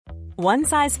One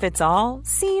size fits all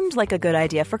seemed like a good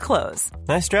idea for clothes.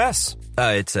 Nice dress.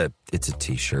 It's a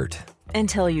t-shirt.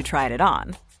 Until you tried it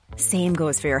on. Same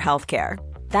goes for your healthcare.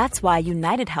 That's why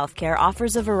United Healthcare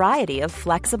offers a variety of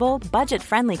flexible,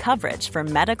 budget-friendly coverage for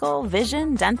medical,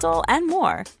 vision, dental, and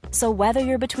more. So whether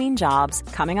you're between jobs,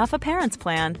 coming off a parent's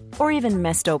plan, or even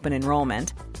missed open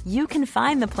enrollment, you can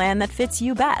find the plan that fits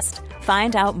you best.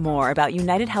 Find out more about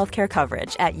United Healthcare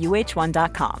coverage at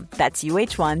uh1.com. That's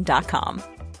uh1.com.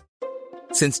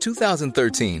 Since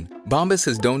 2013, Bombas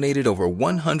has donated over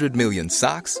 100 million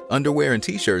socks, underwear, and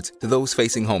T-shirts to those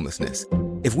facing homelessness.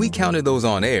 If we counted those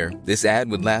on air, this ad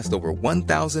would last over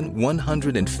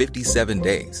 1,157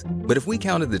 days. But if we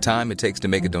counted the time it takes to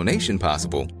make a donation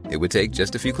possible, it would take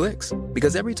just a few clicks.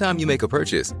 Because every time you make a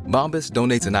purchase, Bombas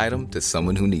donates an item to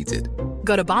someone who needs it.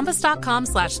 Go to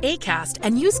bombas.com/ACAST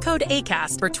and use code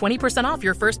ACAST for 20% off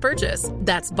your first purchase.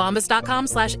 That's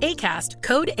bombas.com/ACAST,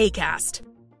 code ACAST.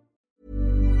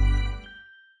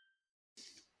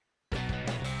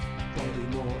 Bobby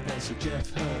Moore and Sir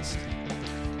Geoff Hurst.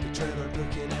 Trevor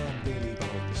Brooking and Billy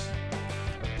Bonds.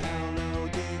 Paolo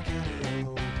Di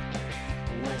Canio.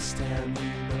 West Ham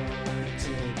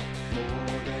United.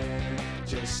 More than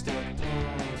just a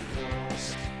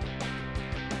podcast.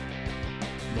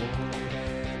 More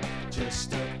than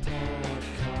just a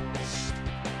podcast.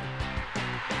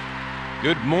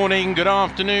 Good morning, good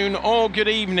afternoon, or good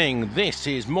evening. This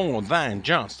is More Than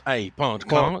Just a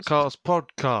Podcast.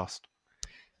 Podcast.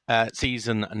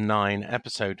 Season 9,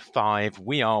 Episode 5.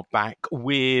 We are back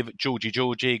with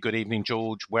Georgie. Good evening,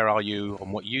 George. Where are you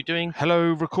and what are you doing?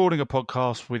 Hello, recording a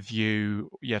podcast with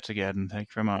you yet again. Thank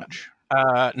you very much.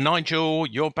 Nigel,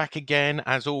 you're back again,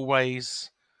 as always.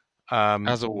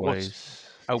 As always.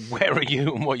 Where are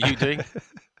you and what are you doing?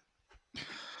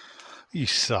 You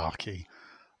sarky.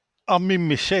 I'm in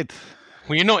my shed.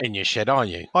 Well, you're not in your shed, are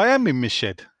you? I am in my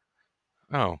shed.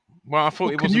 Oh, well, I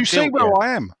thought it was. Can you see where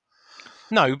I am?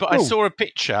 No, but I saw a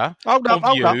picture of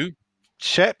you. Up.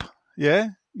 Shep, yeah?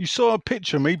 You saw a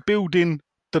picture of me building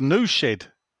the new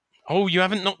shed. Oh, you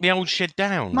haven't knocked the old shed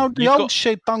down? No, the old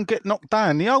shed don't get knocked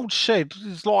down. The old shed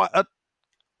is like a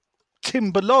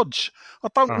timber lodge. I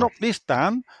don't knock this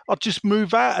down. I just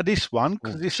move out of this one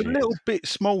because it's a little bit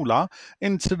smaller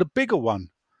into the bigger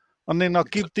one. And then I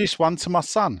give this one to my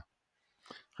son.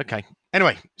 Okay.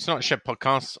 Anyway, it's not a shed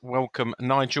podcast. Welcome,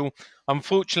 Nigel.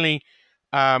 Unfortunately,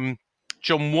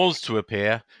 John was to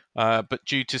appear, but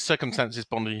due to circumstances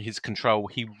beyond his control,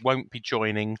 he won't be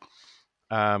joining.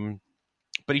 But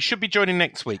he should be joining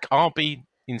next week. I'll be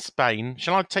in Spain.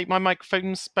 Shall I take my microphone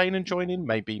in Spain and join in?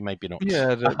 Maybe not.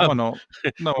 Yeah, why not?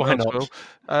 No, why not?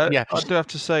 Yeah. I do have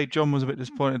to say, John was a bit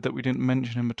disappointed that we didn't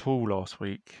mention him at all last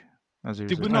week. As he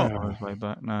was Did we not? On his way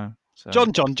back. No. So. John.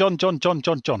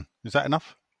 Is that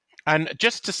enough? And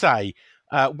just to say,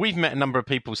 we've met a number of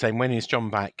people saying, when is John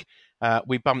back?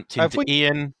 We bumped into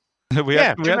Ian. we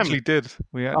actually did.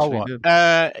 We actually did.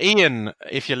 Ian,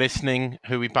 if you're listening,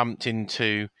 who we bumped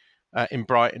into in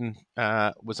Brighton,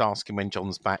 was asking when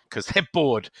John's back because they're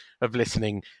bored of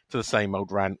listening to the same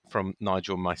old rant from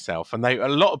Nigel and myself. And a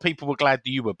lot of people were glad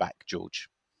that you were back, George.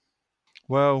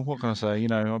 Well, what can I say? You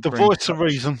know, the voice of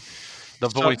reason. The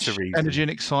voice of reason. Energy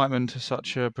and excitement to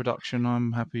such a production.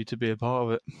 I'm happy to be a part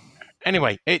of it.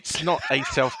 Anyway, it's not a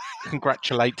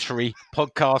self-congratulatory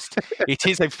podcast. It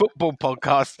is a football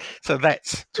podcast. So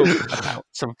let's talk about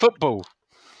some football.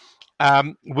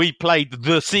 We played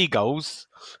the Seagulls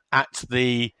at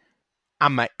the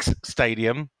Amex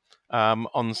Stadium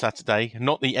on Saturday.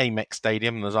 Not the Amex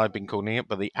Stadium, as I've been calling it,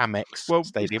 but the Amex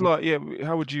Stadium.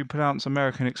 How would you pronounce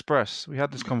American Express? We had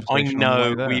this conversation.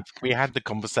 I know. We had the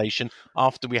conversation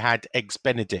after we had Eggs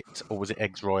Benedict, or was it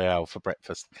Eggs Royale for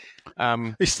breakfast?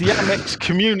 It's the Amex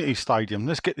Community Stadium.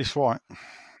 Let's get this right.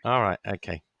 All right.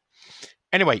 Okay.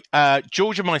 Anyway,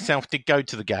 George and myself did go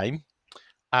to the game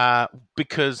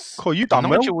because... Cool, you done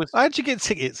well. How'd you get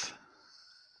tickets?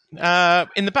 In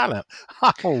the ballot.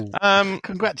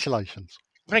 Congratulations.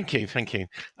 Thank you.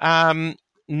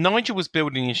 Nigel was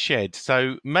building his shed,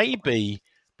 so maybe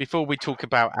before we talk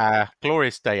about our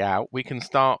glorious day out, we can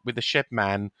start with the shed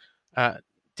man.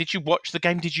 Did you watch the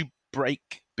game? Did you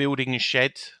break building a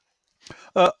shed?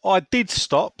 I did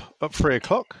stop at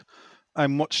 3:00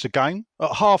 and watch the game.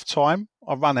 At half time,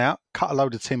 I ran out, cut a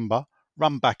load of timber,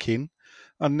 run back in,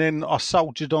 and then I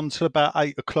soldiered on till about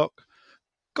 8:00.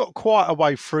 Got quite a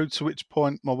way through, to which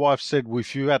point my wife said, well,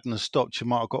 if you hadn't stopped, you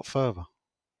might have got further.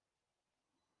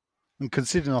 And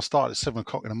considering I started at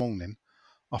 7:00 in the morning,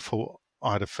 I thought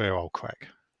I had a fair old crack.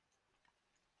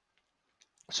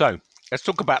 So let's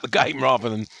talk about the game rather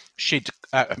than shed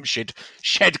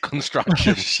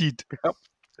construction. Shed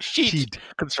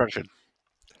construction.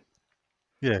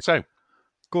 Yeah. So,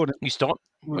 Go on. you stop.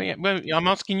 Well, I'm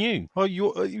asking you. Oh,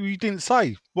 you didn't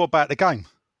say. What about the game?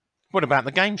 What about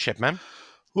the game, Shedman?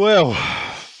 Well,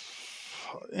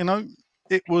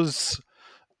 it was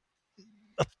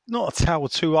not a tale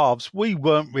of two halves. We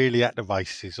weren't really at the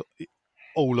races,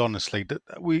 all honestly.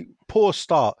 Poor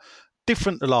start.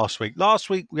 Different to last week. Last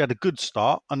week we had a good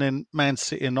start and then Man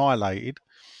City annihilated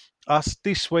us.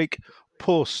 This week,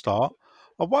 poor start.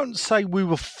 I won't say we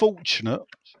were fortunate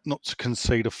not to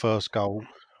concede a first goal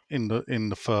in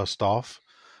the first half.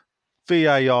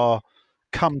 VAR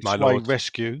come My to our lord.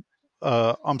 rescue.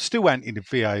 I'm still anti the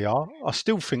VAR. I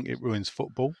still think it ruins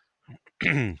football.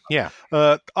 Yeah.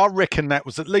 I reckon that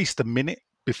was at least a minute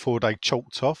before they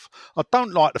chalked off. I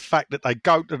don't like the fact that they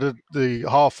go to the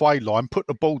halfway line, put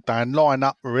the ball down, line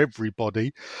up for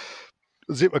everybody,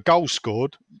 as if a goal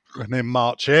scored, and then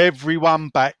march everyone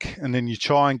back, and then you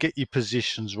try and get your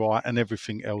positions right and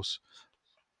everything else.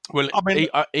 Well, I mean,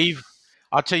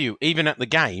 I'll tell you, even at the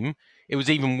game, it was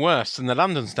even worse than the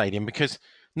London Stadium because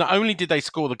not only did they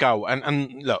score the goal,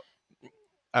 and look,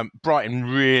 Brighton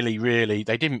really,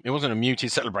 they didn't. It wasn't a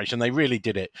muted celebration. They really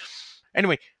did it.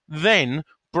 Anyway, then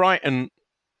Brighton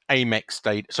Amex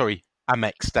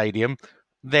Stadium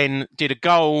then did a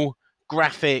goal,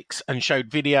 graphics, and showed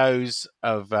videos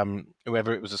of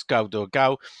whoever it was scored or a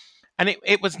goal. And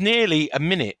it was nearly a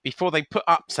minute before they put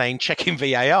up saying checking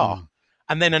VAR.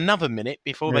 And then another minute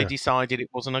before they decided it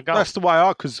wasn't a goal. That's the way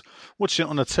because watching it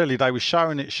on the telly, they were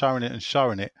showing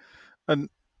it. And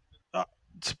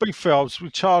to be fair, I was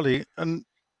with Charlie, and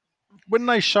when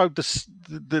they showed the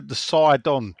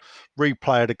side-on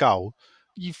replay of the goal,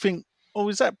 you think, oh,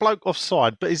 is that bloke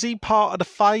offside? But is he part of the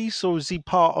phase, or is he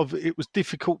part of it? Was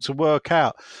difficult to work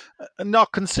out. And I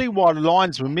can see why the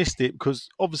linesman missed it, because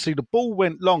obviously the ball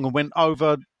went long and went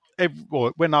over... it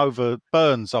went over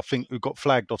Burns, I think, who got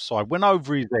flagged offside. Went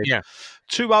over his head. Yeah.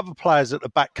 Two other players at the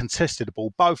back contested the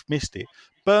ball. Both missed it.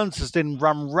 Burns has then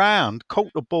run round,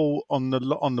 caught the ball on the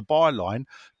byline,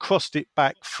 crossed it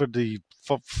back for the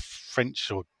French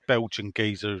or Belgian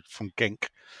geezer from Genk,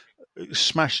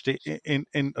 smashed it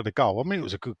into the goal. I mean, it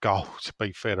was a good goal, to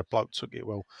be fair. The bloke took it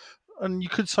well. And you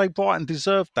could say Brighton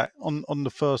deserved that on the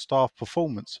first half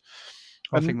performance.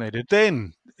 I think they did.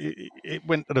 Then it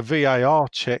went to the VAR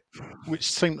check,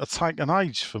 which seemed to take an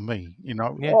age for me. Yeah.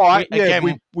 All right,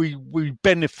 we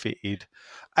benefited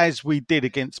as we did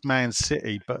against Man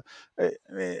City, but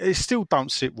it still don't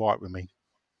sit right with me.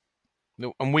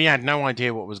 And we had no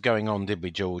idea what was going on, did we,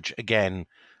 George? Again,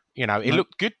 it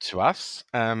looked good to us.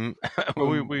 Well,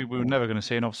 we were never going to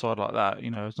see an offside like that.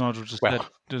 As Nigel just said,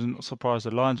 doesn't surprise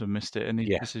the linesman missed it, and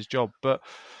he missed his job. But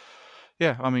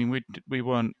yeah, I mean, we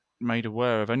weren't made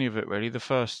aware of any of it really. The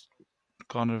first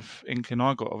kind of inkling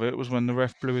I got of it was when the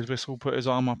ref blew his whistle, put his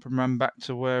arm up and ran back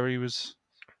to where he was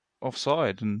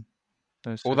offside. And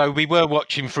although we were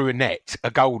watching through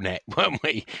a goal net, weren't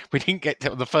we? We didn't get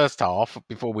to the first half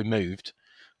before we moved.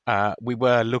 We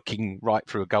were looking right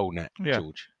through a goal net,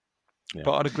 George. Yeah.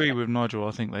 But I'd agree with Nigel.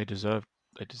 I think they deserved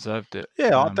it.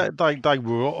 Yeah, they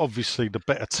were obviously the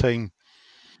better team.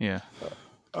 Yeah.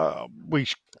 We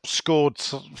scored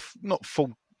not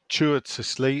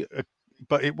fortuitously,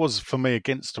 but it was for me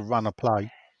against the run of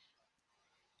play.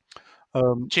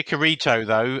 Chicharito,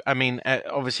 though, I mean,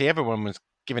 obviously everyone was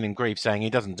giving him grief, saying he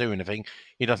doesn't do anything.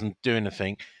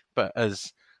 But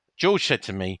as George said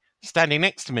to me, standing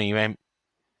next to me, he went,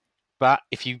 but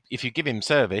if you give him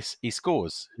service, he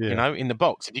scores. Yeah. In the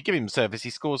box, if you give him service,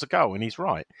 he scores a goal, and he's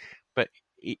right. But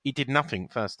he did nothing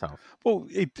first half. Well,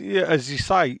 as you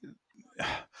say,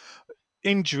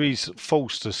 injuries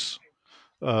forced us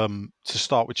to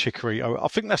start with Chicharito. I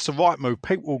think that's the right move.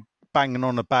 People banging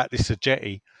on about this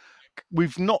Ajeti.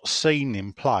 We've not seen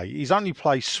him play. He's only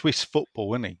played Swiss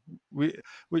football, isn't he?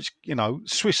 Which,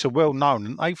 Swiss are well known,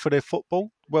 aren't they, for their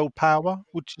football? World power,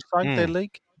 would you say, their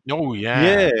league? Oh,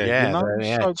 yeah.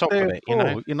 So top of it,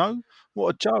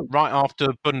 what a joke. Right after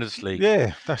Bundesliga.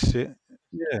 Yeah, that's it.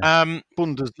 Yeah.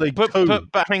 Bundesliga.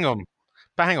 But hang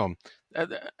on.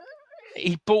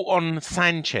 He bought on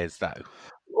Sanchez, though.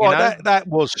 Well, that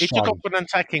was he took up an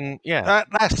attacking. Yeah,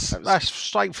 that's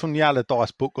straight from the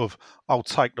Allardyce book of I'll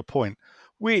take the point,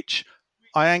 which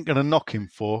I ain't going to knock him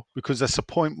for, because that's a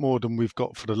point more than we've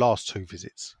got for the last two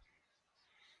visits.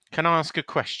 Can I ask a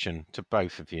question to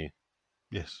both of you?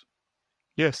 Yes.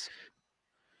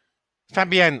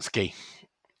 Fabianski,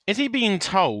 is he being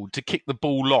told to kick the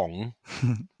ball long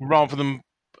rather than?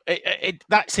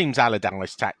 That seems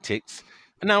Allardyce tactics.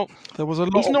 Now, there was a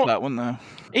lot of that, wasn't there?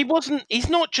 He wasn't. He's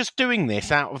not just doing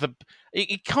this out of the.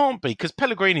 It can't be, because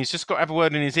Pellegrini's just got to have a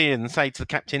word in his ear and say to the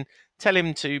captain, tell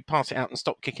him to pass it out and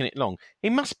stop kicking it long. He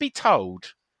must be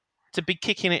told to be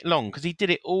kicking it long? Because he did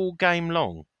it all game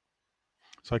long.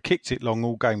 So he kicked it long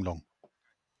all game long.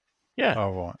 Yeah.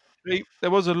 Oh, right.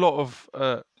 There was a lot of,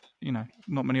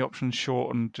 not many options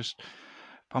short and just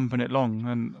pumping it long.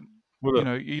 And,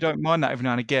 you don't mind that every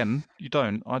now and again. You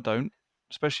don't. I don't,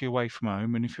 especially away from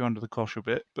home and if you're under the cosh a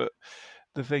bit. But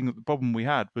the problem we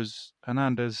had was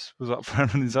Hernandez was up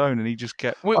front on his own and he just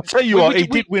kept... I'll tell you what, he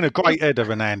did win a great header,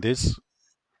 Hernandez.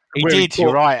 He did,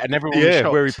 you're right. And everyone was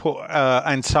shocked. Where he put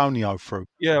Antonio through.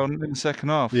 Yeah, in the second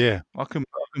half. Yeah. I couldn't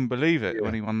believe it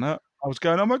when he won that. I was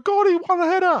going, oh my God, he won a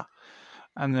header.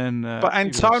 And then, but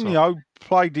Antonio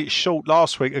played it short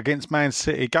last week against Man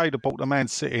City, gave the ball to Man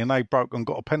City, and they broke and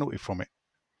got a penalty from it.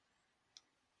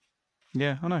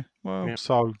 Yeah, I know. Well,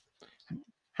 so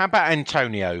how about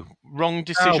Antonio? Wrong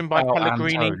decision by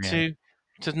Pellegrini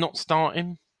to not start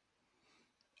him.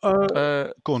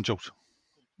 Go on, George.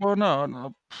 Well,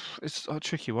 no, it's a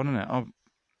tricky one, isn't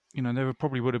it? There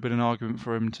probably would have been an argument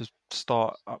for him to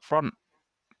start up front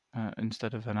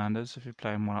instead of Hernandez if you're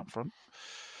playing one up front.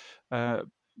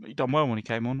 He done well when he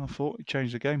came on. I thought he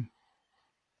changed the game.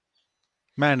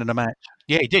 Man of the match.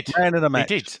 Yeah, he did. Man of the match.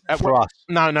 He did. For us.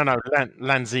 No.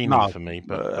 Lanzini for me.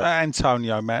 But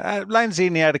Antonio, man.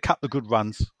 Lanzini had a couple of good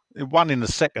runs. One in the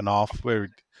second half where he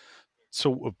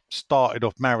sort of started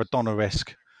off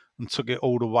Maradona-esque and took it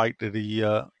all the way to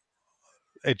the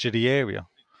edge of the area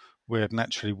where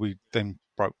naturally we then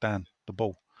broke down the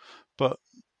ball. But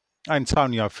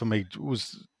Antonio, for me,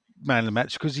 was man of the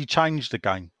match because he changed the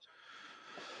game.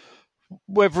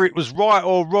 Whether it was right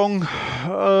or wrong,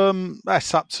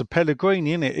 that's up to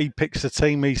Pellegrini, isn't it? He picks the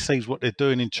team, he sees what they're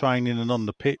doing in training and on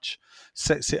the pitch,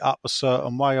 sets it up a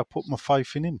certain way. I put my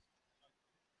faith in him.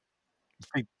 If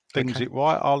he deems it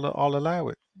right, I'll allow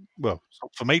it. Well, it's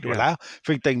not for me to allow. If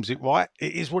he deems it right,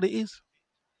 it is what it is.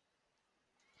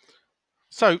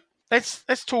 So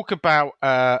let's talk about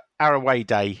our away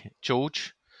day,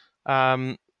 George.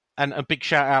 And a big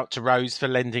shout out to Rose for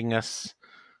lending us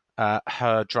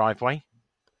her driveway.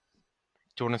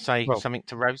 Do you want to say something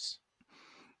to Rose?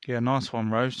 Yeah, nice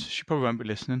one, Rose. She probably won't be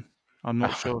listening. I'm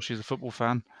not sure she's a football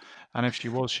fan. And if she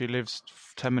was, she lives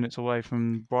 10 minutes away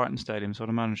from Brighton Stadium, so I'd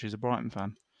imagine she's a Brighton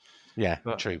fan. Yeah,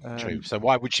 but, true. So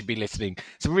why would she be listening?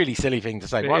 It's a really silly thing to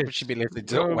say. Why would she be listening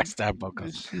to a West Ham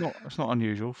podcast? It's not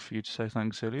unusual for you to say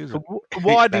something silly, is it?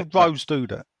 Why did Rose do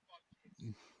that?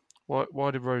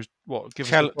 Why did Rose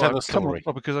tell the story?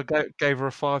 Well, because I gave her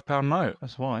a £5 note.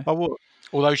 That's why.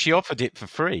 Although she offered it for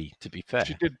free, to be fair.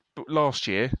 She did last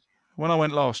year. When I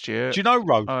went last year, do you know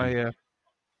Rose?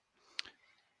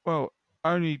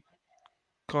 Only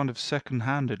kind of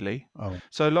second-handedly. Oh.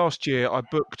 So last year I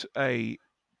booked a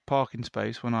parking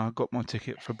space when I got my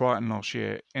ticket for Brighton last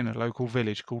year in a local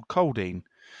village called Coldine.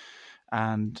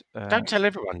 And don't tell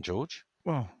everyone, George.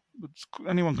 Well,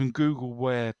 anyone can Google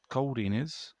where Coldine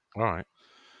is. All right.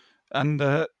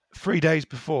 And 3 days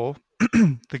before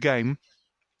the game,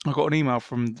 I got an email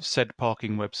from said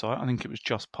parking website. I think it was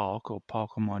Just Park or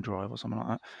Park on My Drive or something like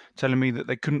that, telling me that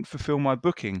they couldn't fulfill my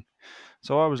booking.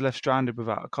 So I was left stranded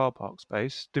without a car park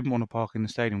space. Didn't want to park in the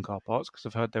stadium car parks because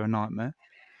I've heard they're a nightmare.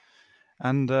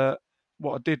 And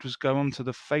what I did was go onto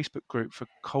the Facebook group for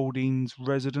Coldine's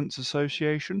Residents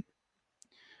Association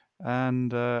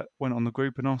and went on the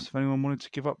group and asked if anyone wanted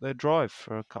to give up their drive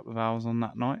for a couple of hours on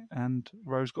that night. And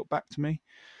Rose got back to me.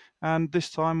 And this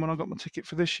time when I got my ticket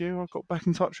for this year, I got back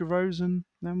in touch with Rose and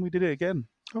then we did it again.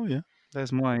 Oh, yeah.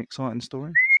 There's my exciting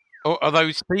story.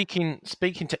 Although speaking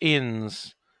to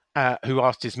Ian's, who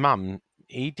asked his mum,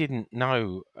 he didn't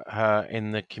know her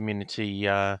in the community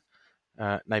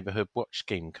neighbourhood watch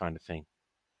scheme kind of thing.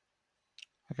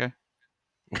 Okay.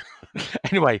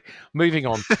 Anyway, moving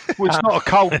on. Well, it's not a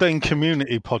Coldine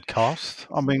community podcast.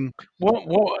 I mean,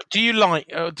 what do you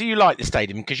like? Do you like the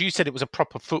stadium? Because you said it was a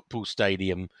proper football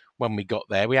stadium when we got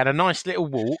there. We had a nice little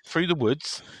walk through the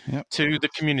woods to the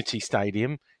community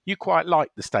stadium. You quite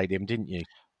liked the stadium, didn't you?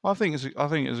 I think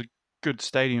it's a good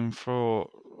stadium for.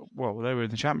 Well, they were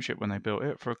in the Championship when they built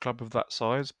it for a club of that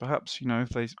size. Perhaps if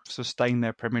they sustain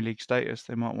their Premier League status,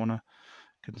 they might want to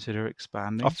consider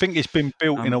expanding. I think it's been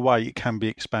built in a way it can be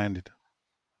expanded.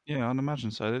 Yeah, I'd imagine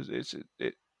so.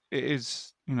 It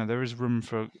is, there is room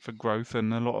for growth,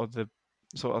 and a lot of the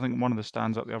I think one of the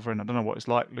stands up the other end. I don't know what it's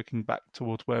like looking back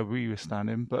towards where we were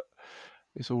standing, but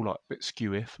it's all like a bit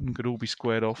skew-if and could all be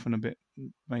squared off and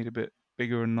made a bit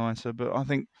bigger and nicer. But I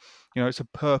think it's a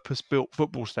purpose-built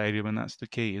football stadium, and that's the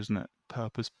key, isn't it?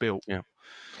 Purpose-built. Yeah.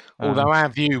 Although our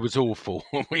view was awful,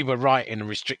 we were right in a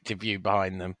restricted view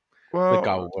behind them. Well, the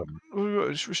goal.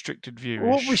 It's restricted view.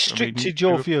 What restricted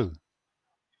your view?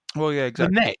 Well, yeah,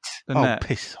 exactly. The net. The net.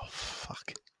 Piss off!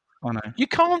 Fuck. I know. You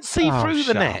can't see through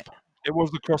the net. It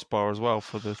was the crossbar as well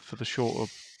for the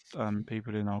shorter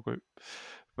people in our group.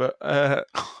 But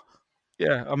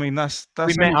yeah, I mean that's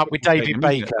we met up with David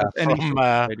Baker from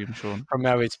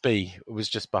OSB. It was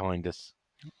just behind us.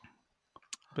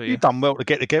 But you've done well to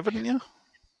get together, didn't you?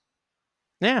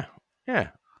 Yeah.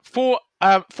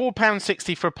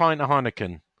 £4.60 for a pint of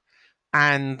Heineken.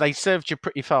 And they served you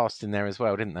pretty fast in there as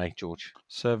well, didn't they, George?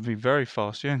 Served me very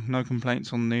fast, yeah. No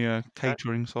complaints on the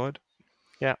catering side.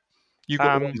 Yeah. You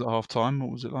got the ones at half time.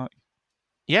 What was it like?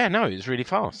 Yeah, no, it was really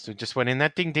fast. It just went in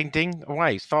there, ding, ding, ding,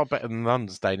 away. It's far better than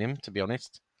London Stadium, to be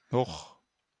honest. Oh,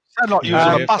 sound like you was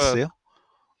on a bus here.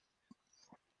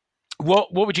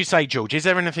 What would you say, George? Is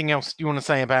there anything else you want to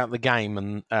say about the game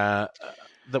and that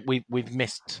we've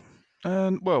missed?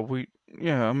 I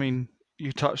mean,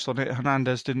 you touched on it.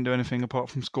 Hernandez didn't do anything apart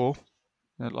from score.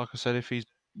 Like I said, if he's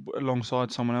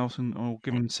alongside someone else or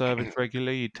given service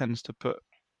regularly, he tends to put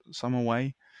some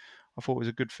away. I thought it was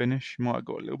a good finish. He might have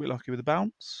got a little bit lucky with the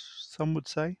bounce, some would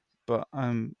say, but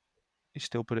he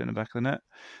still put it in the back of the net.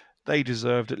 They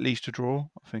deserved at least a draw.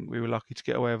 I think we were lucky to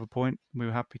get away with a point. We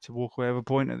were happy to walk away with a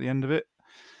point at the end of it.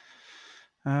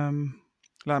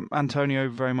 Antonio,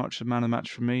 very much the man of the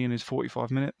match for me in his 45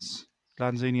 minutes.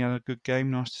 Lanzini had a good game.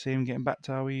 Nice to see him getting back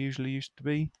to how he usually used to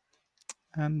be.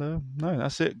 And no,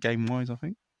 that's it game-wise, I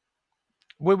think.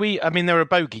 They're a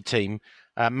bogey team.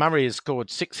 Murray has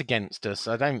scored 6 against us.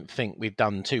 I don't think we've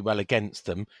done too well against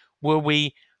them. Were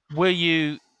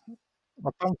you? I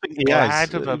don't think he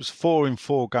has. It was 4 in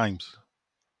 4 games.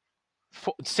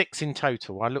 6 in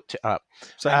total. I looked it up.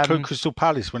 So that include Crystal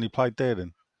Palace when he played there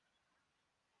then?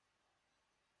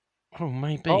 Oh,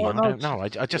 maybe. I don't know.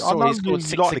 I just saw he scored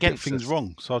 6 like against to get things us.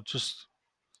 wrong, so I just...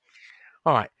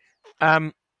 All right.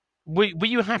 Were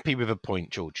you happy with a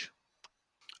point, George?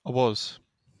 I was.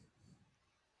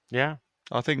 Yeah?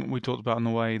 I think we talked about on the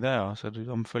way there. I said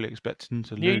I'm fully expecting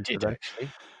to lose you did, today. Actually.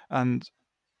 And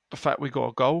the fact we got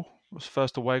a goal was the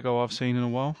first away goal I've seen in a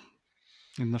while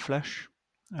in the flesh.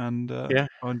 And I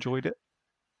enjoyed it.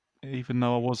 Even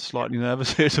though I was slightly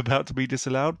nervous it was about to be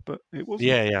disallowed, but it wasn't.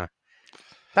 Yeah.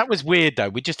 That was weird, though.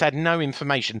 We just had no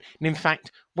information. And in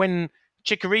fact, when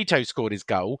Chicharito scored his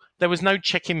goal, there was no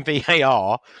checking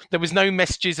VAR. There was no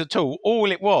messages at all.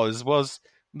 All it was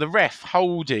the ref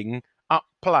holding up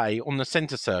play on the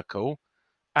centre circle,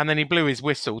 and then he blew his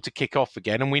whistle to kick off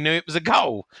again, and we knew it was a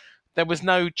goal. There was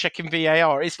no checking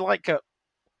VAR. It's like at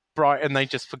Brighton, they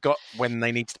just forgot when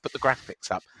they needed to put the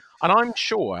graphics up. And I'm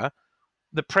sure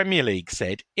the Premier League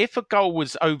said if a goal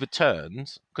was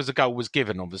overturned, because a goal was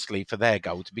given, obviously, for their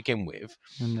goal to begin with,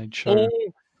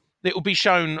 it will be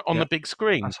shown on the big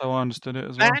screen. That's how I understood it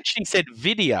as well. They actually said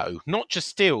video, not just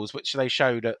stills, which they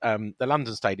showed at the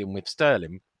London Stadium with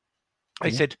Sterling.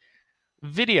 They said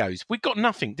videos. We got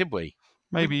nothing, did we?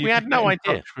 Maybe we had no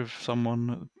idea. With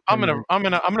someone. I'm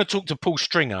gonna talk to Paul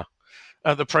Stringer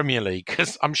at the Premier League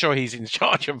because I'm sure he's in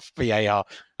charge of VAR.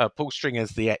 Paul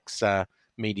Stringer's the ex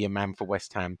media man for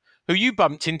West Ham, who you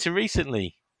bumped into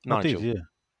recently, Nigel. I did, yeah.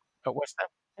 At West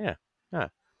Ham, yeah.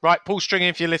 Right, Paul Stringer,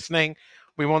 if you're listening,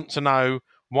 we want to know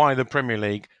why the Premier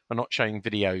League are not showing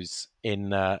videos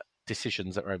in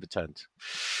decisions that are overturned.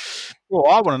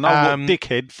 Well, I want to know what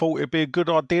dickhead thought it'd be a good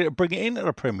idea to bring it into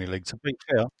the Premier League, to be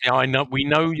fair. Yeah, I know. We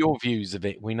know your views of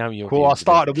it. Well, I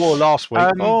started a war last week.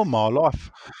 Oh, my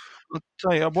life. I'll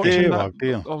tell you, I'm watching that.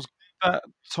 I was that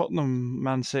Tottenham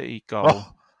Man City goal.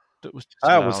 That was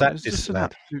how was that disallowed? It's just an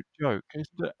absolute joke.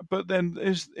 But then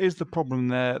is the problem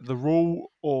there the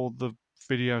rule or the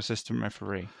video assistant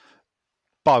referee?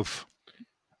 Both.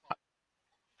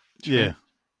 Yeah.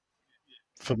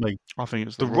 For me. I think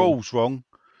it's the rule's wrong,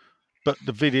 but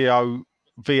the video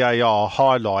VAR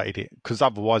highlighted it because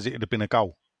otherwise it would have been a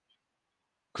goal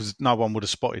because no one would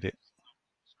have spotted it.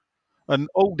 And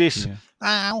all this,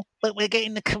 but we're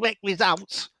getting the correct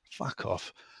results. Fuck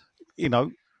off. You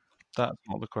know, that's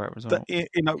not the correct result. It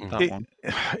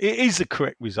is the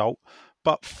correct result,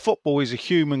 but football is a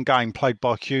human game played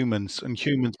by humans, and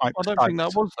humans make mistakes. I don't think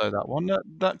that was though. That one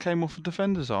that came off a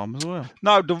defender's arm as well.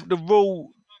 No, the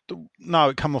rule. No,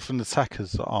 it came off an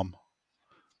attacker's arm.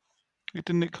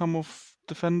 Didn't it come off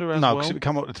defender as well? No, because if it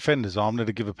came off the defender's arm,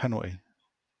 they'd give a penalty.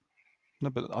 No,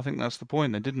 but I think that's the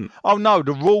point. They didn't. Oh no,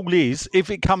 the rule is if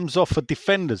it comes off a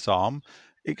defender's arm,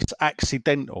 it's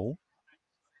accidental.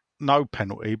 No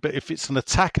penalty, but if it's an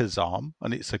attacker's arm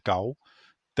and it's a goal,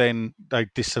 then they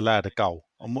disallow the goal.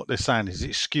 And what they're saying is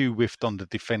it's skew-whiffed on the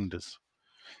defenders.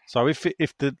 So if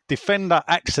the defender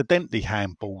accidentally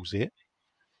handballs it,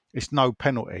 it's no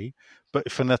penalty. But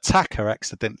if an attacker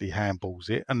accidentally handballs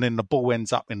it and then the ball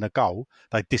ends up in the goal,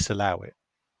 they disallow it.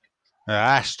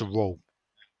 Now, that's the rule.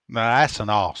 Now, that's an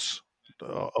arse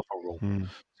of a rule.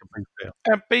 to be fair.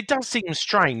 But it does seem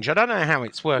strange. I don't know how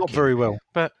it's working. Not very well.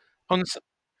 But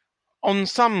on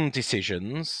some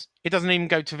decisions, it doesn't even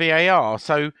go to VAR.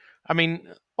 So, I mean,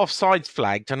 offsides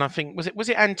flagged, and I think was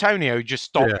it Antonio who just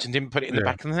stopped and didn't put it in the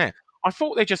back of the net? I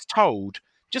thought they just told,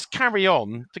 just carry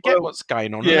on, forget what's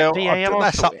going on. Yeah, VAR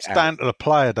that's down to the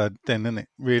player, then, isn't it?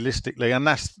 Realistically, and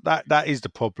that is the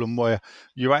problem where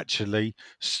you actually,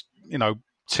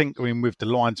 tinkering with the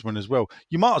linesman as well.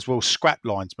 You might as well scrap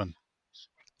linesman,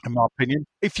 in my opinion.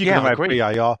 If you're going to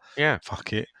have VAR,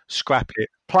 fuck it, scrap it,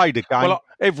 play the game. Well,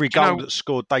 every goal that's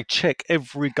scored, they check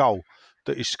every goal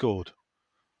that is scored.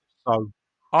 So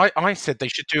I said they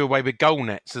should do away with goal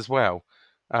nets as well.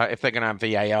 If they're going to have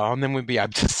VAR, and then we'd be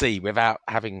able to see without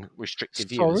having restricted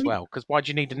view as well. Because why do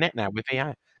you need a net now with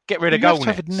VAR? Get rid of goal nets. You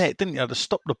have to have a net, didn't you, to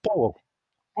stop the ball?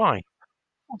 Why?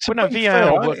 Well, no,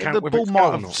 VAR the ball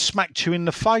might have smacked you in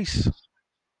the face.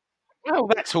 Well,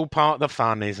 that's all part of the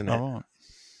fun, isn't it? All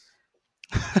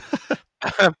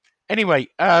right. Anyway,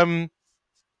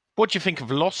 what do you think of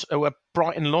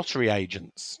Brighton lottery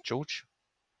agents, George?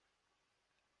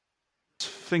 I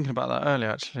was thinking about that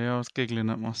earlier, actually. I was giggling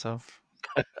at myself.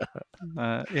 Do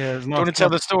you want to tell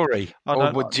the story?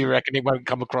 Or do you reckon it won't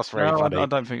come across very funny? I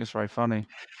don't think it's very funny.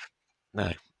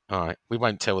 No. All right. We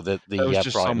won't tell the there was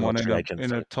just Brighton someone lottery agent.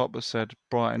 in a top that said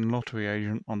Brighton lottery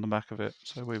agent on the back of it.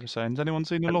 So we were saying, has anyone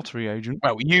seen a lottery agent?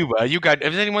 Well, you were. You go,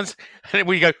 has anyone's...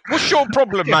 We go, what's your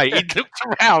problem, mate? He looked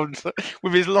around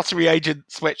with his lottery agent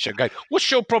sweatshirt going, what's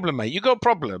your problem, mate? You got a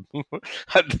problem?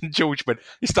 And George went,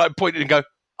 he started pointing and go,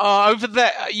 over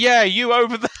there. Yeah, you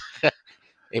over there.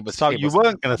 You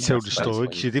weren't going to tell the story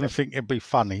because you didn't think it'd be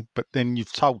funny, but then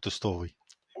you've told the story.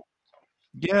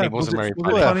 Yeah, it wasn't very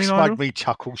funny. It made me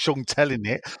chuckle, Sean telling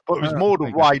it, but it was more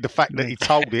the fact that he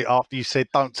told it after you said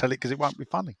don't tell it because it won't be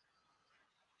funny.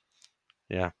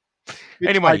 Yeah.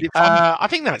 Anyway, I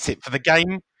think that's it for the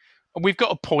game. We've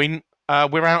got a point.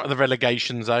 We're out of the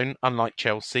relegation zone, unlike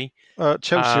Chelsea.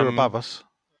 Chelsea are above us.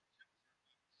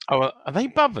 Oh, are they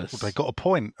above us? Well, they got a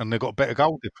point and they've got a better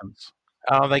goal difference.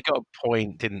 Oh, they got a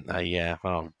point, didn't they? Yeah.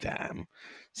 Oh, damn.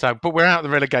 So, but we're out of the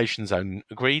relegation zone.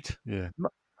 Agreed? Yeah.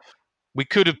 We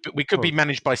could be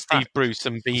managed by Steve Bruce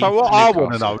and be. So what I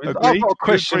want to know, I've got a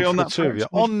question on that two of you.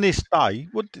 On this day,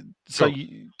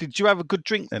 did you have a good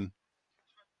drink then?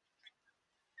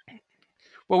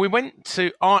 Well, we went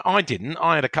to. I didn't.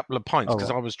 I had a couple of pints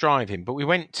because I was driving. But we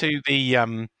went to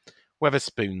the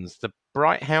Wetherspoons, the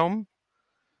Bright Helm,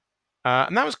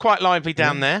 and that was quite lively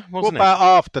down there, wasn't it? What about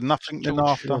after? Nothing then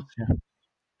after.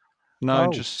 No, I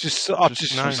just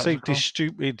received this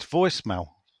stupid voicemail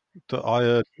that I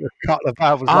heard a couple of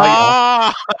hours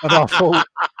later, and I thought,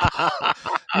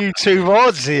 you two were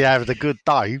obviously having a good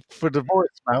day for the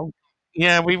voicemail.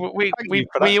 Yeah, we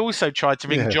also tried to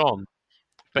ring John,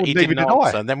 but he didn't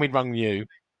answer. And then we rung you,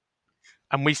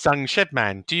 and we sung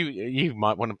Shedman. You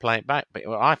might want to play it back, but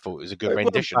I thought it was a good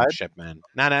rendition of Shedman.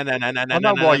 No.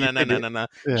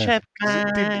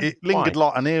 Shedman. It lingered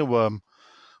like an earworm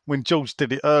when Jules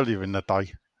did it earlier in the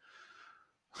day.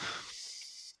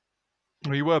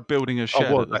 Well, you were building a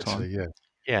shed at the time.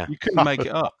 Yeah. You couldn't make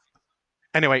it up.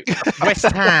 Anyway, West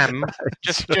Ham,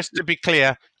 just to be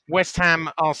clear, West Ham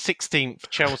are 16th,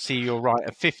 Chelsea, you're right,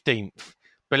 are 15th.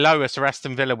 Below us are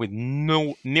Aston Villa with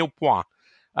nil points.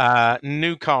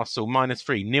 Newcastle,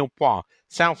 -3, nil points.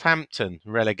 Southampton,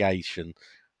 relegation,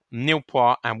 nil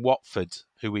points. And Watford,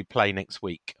 who we play next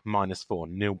week, -4,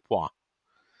 nil points.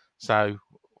 So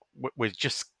we're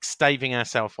just staving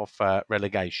ourselves off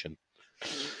relegation.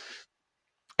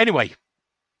 Anyway,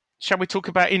 shall we talk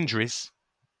about injuries?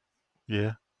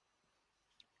 Yeah.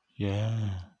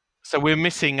 So we're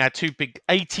missing our two big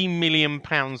 £80 million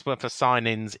worth of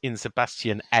signings in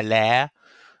Sebastian Haller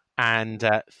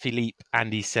and Philippe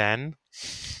Andisen.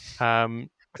 I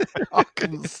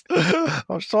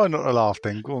was trying not to laugh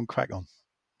then. Go on, crack on.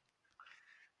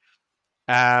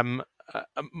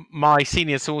 My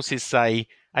senior sources say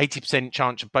 80%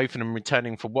 chance of both of them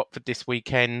returning for Watford this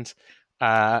weekend.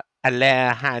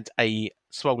 Haller had a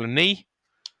swollen knee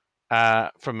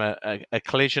from a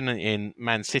collision in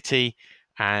Man City,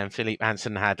 and Philippe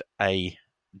Hansen had a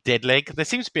dead leg. There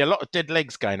seems to be a lot of dead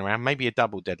legs going around, maybe a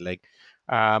double dead leg.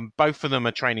 Both of them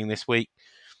are training this week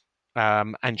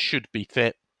and should be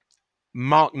fit.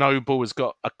 Mark Noble has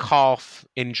got a calf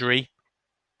injury,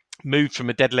 moved from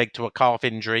a dead leg to a calf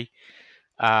injury.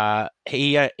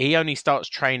 He only starts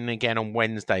training again on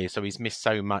Wednesday, so he's missed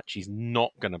so much. He's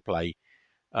not going to play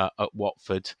at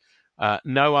Watford.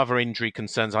 No other injury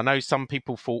concerns. I know some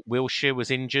people thought Wilshere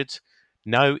was injured.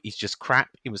 No, he's just crap.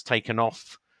 He was taken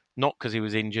off Not because he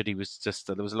was injured. He was just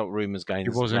there was a lot of rumours going. He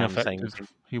was around ineffective. saying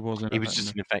He was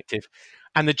just ineffective.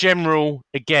 And the general,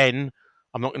 again,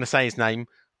 I'm not going to say his name,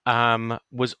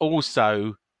 was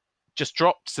also just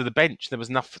dropped to the bench. There was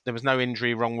no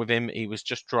injury wrong with him. He was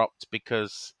just dropped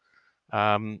because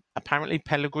apparently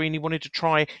Pellegrini wanted to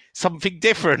try something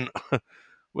different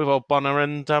with Ogbonna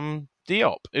and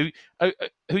Diop,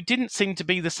 who didn't seem to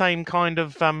be the same kind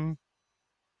of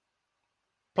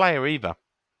player either.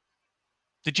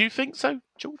 Did you think so,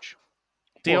 George?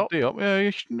 Diop? Diop,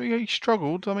 yeah, he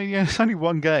struggled. I mean, yeah, it's only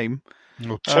one game.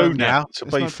 Well, two now, to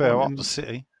there's be no fair, point up in- the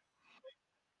City.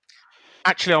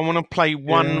 Actually, I want to play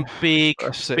one big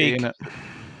City, innit?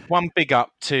 one big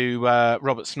up to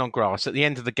Robert Snodgrass. At the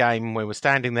end of the game, we were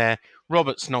standing there.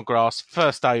 Robert Snodgrass,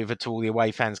 first over to all the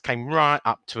away fans, came right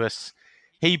up to us.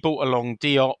 He brought along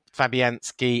Diop,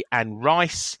 Fabianski, and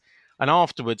Rice. And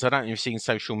afterwards, I don't know if you've seen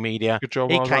social media. Good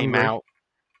job, He I was came hungry.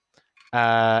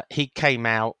 out. He came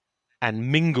out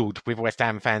and mingled with West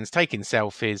Ham fans, taking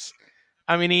selfies.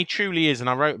 I mean, he truly is, and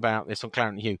I wrote about this on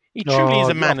Clarendon Hugh. He truly is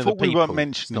a man of the people. We weren't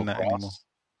mentioning that Snodgrass. anymore.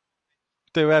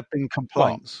 There have been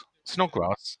complaints.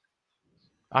 Snodgrass.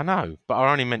 I know, but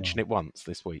I only mentioned it once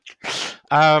this week.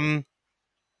 I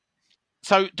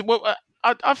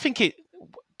think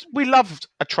we loved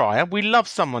a trier. We love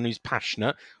someone who's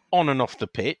passionate on and off the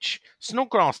pitch.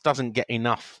 Snodgrass doesn't get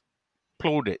enough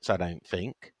plaudits, I don't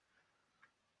think.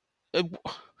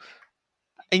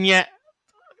 And yet,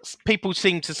 people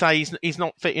seem to say he's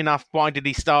not fit enough. Why did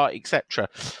he start, etc.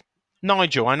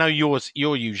 Nigel, I know you're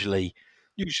usually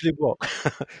what?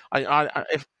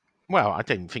 I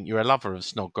didn't think you're a lover of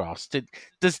Snodgrass.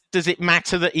 Does it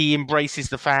matter that he embraces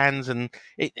the fans and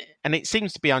it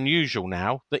seems to be unusual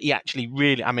now that he actually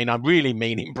really, I really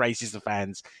mean embraces the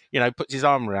fans. Puts his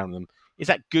arm around them. Is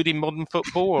that good in modern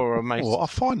football or almost? Well, I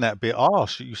find that a bit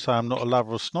harsh that you say I'm not a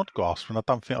lover of Snodgrass when I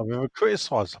don't think I've ever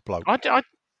criticised the bloke.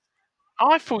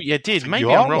 I thought you did. Maybe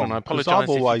You I'm are wrong. I 'cause apologise I've if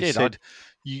you always did. said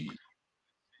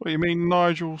What do you mean,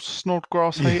 Nigel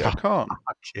Snodgrass hater can't?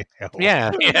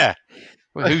 Yeah.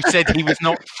 Well, who said he was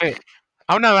not fit?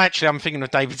 Oh no, actually, I'm thinking of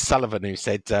David Sullivan, who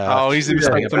said, he's in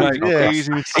mistake, about mate. Snodgrass. Yeah, he's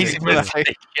in He's in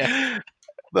mistake. Yeah.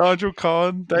 Nigel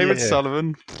Khan, David Yeah.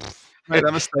 Sullivan. Make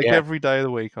that mistake Yeah. every day of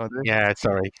the week, I do. Yeah,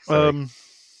 sorry.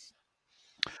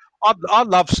 I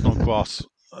love Snodgrass.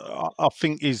 I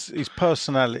think his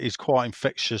personality is quite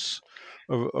infectious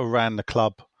around the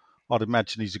club. I'd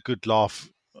imagine he's a good laugh,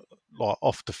 like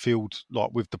off the field,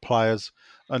 like with the players,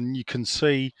 and you can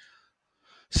see.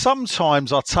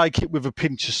 Sometimes I take it with a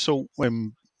pinch of salt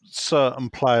when certain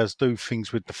players do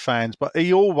things with the fans, but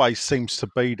he always seems to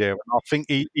be there. And I think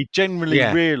he generally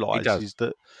realises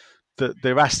that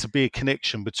there has to be a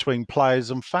connection between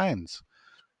players and fans.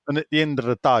 And at the end of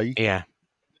the day,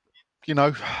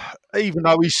 even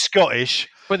though he's Scottish,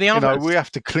 but we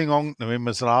have to cling on to him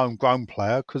as an homegrown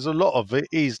player because a lot of it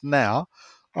is now,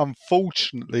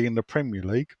 unfortunately, in the Premier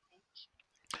League,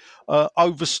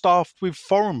 overstaffed with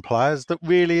foreign players that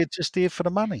really are just here for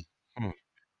the money. But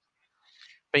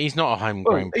he's not a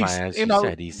homegrown player, as you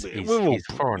said. He's a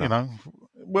foreigner.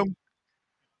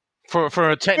 For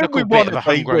a technical bit of a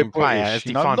homegrown player, as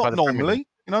defined by the Premier League.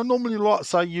 Normally, like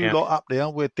say you lot up there,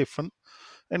 we're different.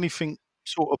 Anything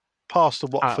sort of past the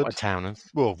Watford, Towners.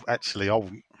 Well, actually,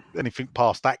 anything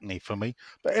past Hackney for me.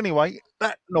 But anyway,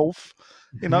 that north,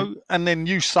 and then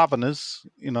you Southerners,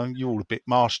 you're all a bit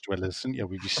marsh dwellers, aren't you,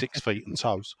 with your 6 feet and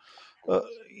toes.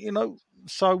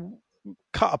 So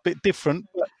cut a bit different.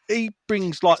 But he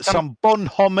brings like some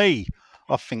bonhomie,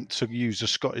 I think, to use a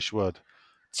Scottish word,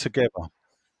 together.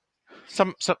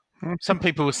 Some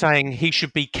people were saying he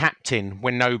should be captain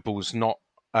when Noble's not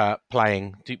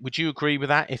playing. Would you agree with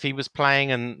that? If he was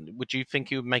playing, and would you think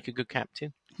he would make a good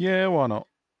captain? Yeah, why not?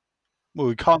 Well,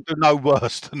 we can't do no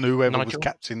worse than whoever Nigel? was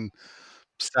captain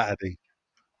Saturday.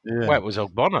 Yeah. Well, it was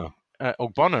Ogbonna,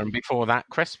 and before that,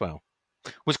 Cresswell.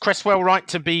 Was Cresswell right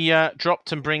to be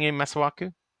dropped and bring in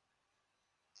Masuaku?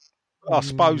 I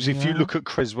suppose if you look at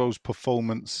Cresswell's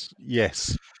performance,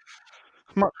 yes.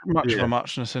 Much of a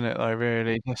muchness in it, though,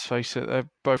 really. Let's face it, they've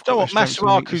both So got what, their strengths and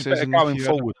Masuaku's weaknesses, better and if going you had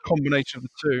a forward. combination of the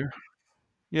two.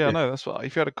 Yeah, Yeah. I know, that's what.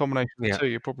 If you had a combination of the two,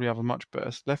 you'd probably have a much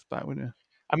better left back, wouldn't you?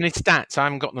 I mean, his stats, I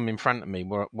haven't got them in front of me,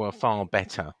 were far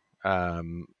better. How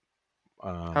do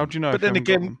you know? But if you then haven't got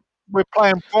again, them? we're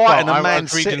playing Brighton Well, and I Man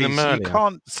was reading City, them so you earlier.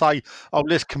 can't say,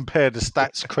 let's compare the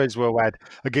stats Cresswell had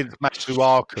against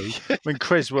Masuaku when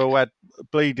Cresswell had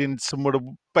bleeding some of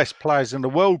the best players in the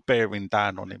world bearing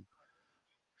down on him.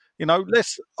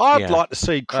 I'd like to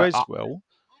see Cresswell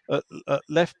at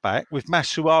left back with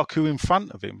Masuaku in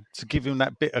front of him to give him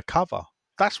that bit of cover.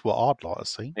 That's what I'd like to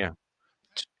see. Yeah.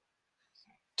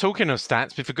 talking of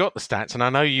stats, we forgot the stats, and I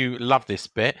know you love this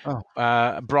bit.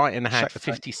 Brighton had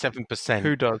 57%.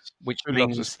 Who does? Which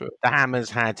means the Hammers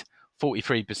had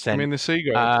 43%. I mean, the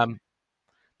Seagulls.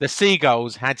 The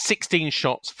Seagulls had 16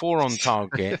 shots, 4 on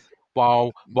target,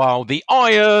 while the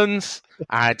Irons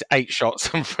had 8 shots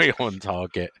and 3 on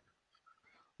target.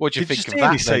 What do you think of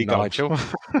that, then, Nigel?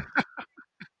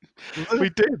 We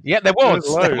did. Yeah, there was.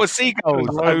 There were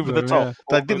Seagulls over the top.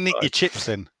 Yeah. They didn't eat your chips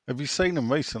then. Have you seen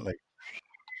them recently?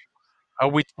 Oh,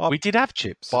 we did have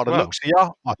chips. By the looks of you,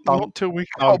 I don't. Not till we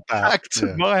go back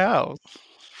to my house.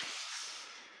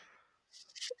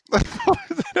 They're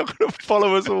not going to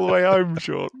follow us all the way home,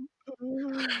 Sean.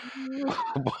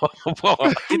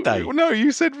 What? Did they? No,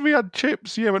 you said we had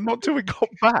chips, yeah, but not till we got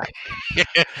back.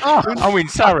 Oh, in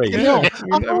Surrey. Yeah.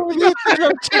 You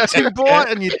had chips in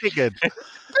Brighton, you dickhead.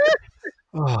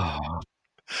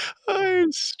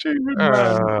 Stupid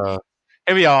man.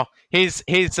 Here we are. Here's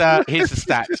the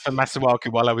stats for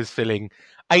Masuaku while I was filling.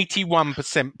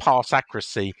 81% pass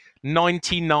accuracy,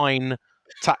 99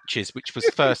 touches, which was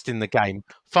first in the game,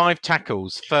 5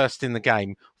 tackles, first in the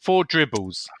game, 4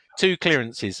 dribbles, 2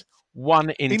 clearances,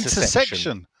 1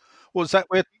 interception. Was that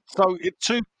where? So do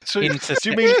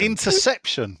you mean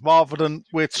interception rather than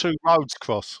where 2 roads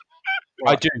cross?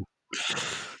 Right.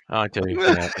 I do.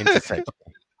 Yeah, interception.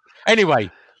 Anyway,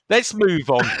 let's move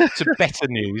on to better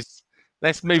news.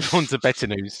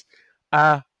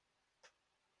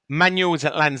 Manuel's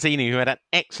at Lanzini, who had an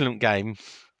excellent game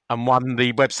and won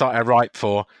the website I write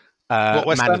for man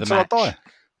of the match. I die?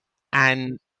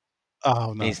 And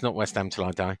it's not West Ham till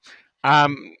I die.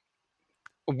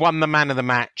 Won the man of the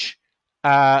match.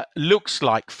 Looks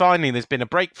like finally there's been a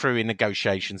breakthrough in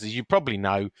negotiations. As you probably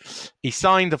know, he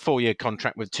signed a 4-year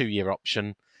contract with a 2-year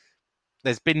option.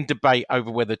 There's been debate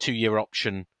over whether a 2-year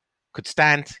option could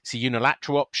stand. It's a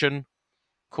unilateral option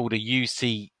called a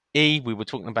UCE. We were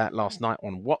talking about last night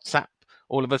on WhatsApp,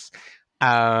 all of us,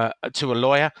 to a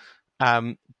lawyer.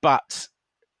 But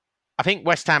I think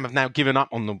West Ham have now given up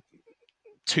on the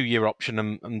 2-year option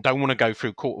and don't want to go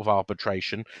through court of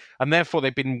arbitration. And therefore,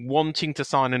 they've been wanting to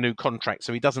sign a new contract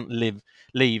so he doesn't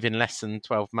leave in less than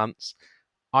 12 months.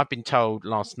 I've been told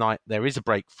last night there is a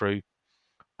breakthrough.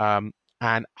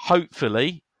 And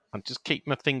hopefully, I'm just keeping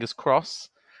my fingers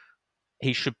crossed,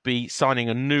 he should be signing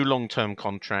a new long-term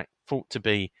contract, thought to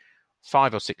be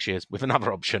 5 or 6 years with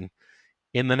another option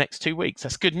in the next 2 weeks.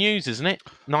 That's good news, isn't it,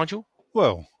 Nigel?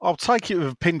 Well, I'll take it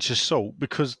with a pinch of salt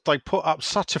because they put up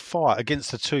such a fight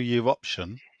against the 2-year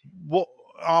option. What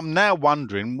I'm now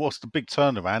wondering, what's the big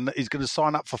turnaround that he's going to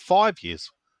sign up for 5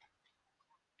 years?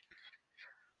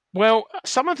 Well,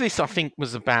 some of this, I think,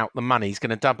 was about the money. He's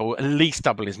going to at least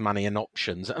double his money in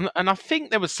options. And I think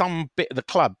there was some bit of the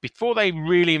club, before they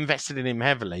really invested in him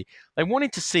heavily, they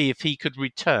wanted to see if he could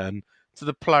return to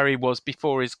the player he was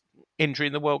before his injury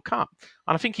in the World Cup.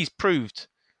 And I think he's proved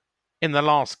in the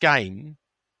last game,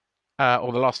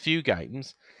 or the last few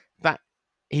games, that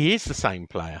he is the same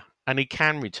player and he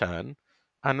can return.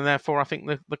 And therefore, I think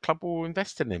the club will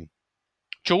invest in him.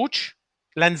 George?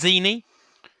 Lanzini?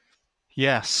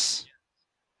 Yes.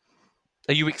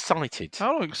 Are you excited?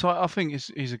 I'm excited. I think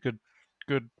he's a good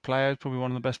player. Probably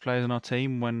one of the best players in our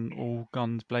team when all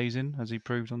guns blazing, as he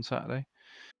proved on Saturday.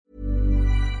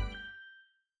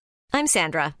 I'm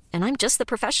Sandra, and I'm just the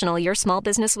professional your small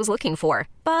business was looking for.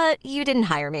 But you didn't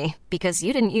hire me because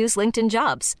you didn't use LinkedIn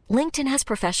Jobs. LinkedIn has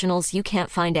professionals you can't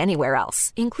find anywhere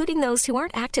else, including those who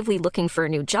aren't actively looking for a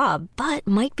new job, but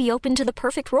might be open to the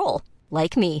perfect role,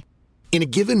 like me. In a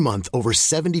given month, over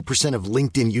 70% of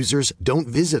LinkedIn users don't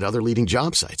visit other leading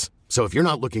job sites. So if you're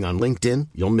not looking on LinkedIn,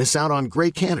 you'll miss out on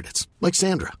great candidates like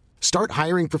Sandra. Start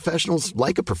hiring professionals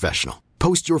like a professional.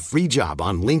 Post your free job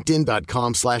on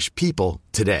linkedin.com/people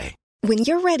today. When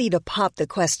you're ready to pop the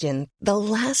question, the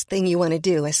last thing you want to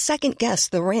do is second-guess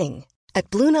the ring. At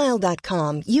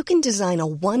BlueNile.com, you can design a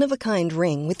one-of-a-kind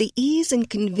ring with the ease and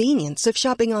convenience of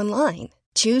shopping online.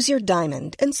 Choose your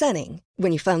diamond and setting.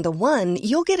 When you find the one,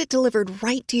 you'll get it delivered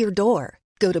right to your door.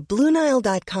 Go to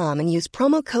BlueNile.com and use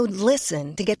promo code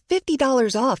LISTEN to get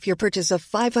 $50 off your purchase of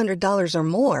 $500 or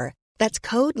more. That's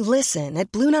code LISTEN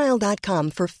at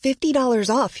BlueNile.com for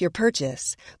 $50 off your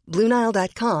purchase.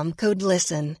 BlueNile.com, code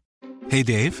LISTEN. Hey,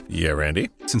 Dave. Yeah, Randy.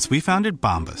 Since we founded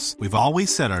Bombas, we've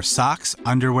always said our socks,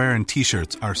 underwear, and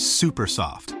T-shirts are super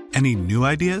soft. Any new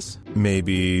ideas?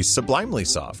 Maybe sublimely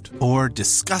soft. Or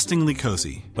disgustingly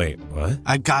cozy. Wait, what?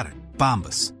 I got it.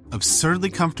 Bombas. Absurdly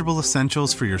comfortable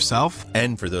essentials for yourself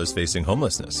and for those facing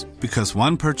homelessness. Because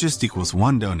one purchased equals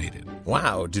one donated.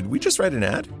 Wow, did we just write an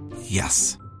ad?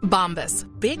 Yes. Bombas.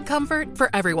 Big comfort for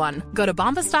everyone. Go to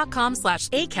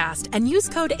bombas.com/ACAST and use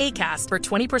code ACAST for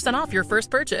 20% off your first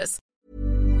purchase.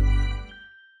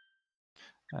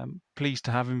 Pleased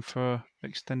to have him for an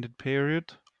extended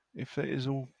period, if it is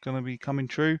all going to be coming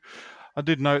true. I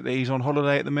did note that he's on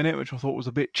holiday at the minute, which I thought was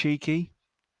a bit cheeky.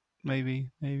 Maybe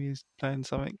he's playing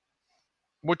something.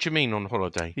 What do you mean on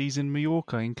holiday? He's in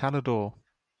Mallorca, in Calador.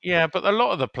 Yeah, but a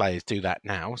lot of the players do that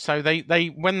now. So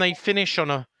they when they finish on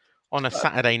a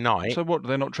Saturday night. So what? Do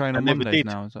they not train on Mondays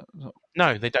now? Is that...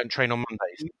 No, they don't train on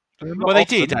Mondays. Well, they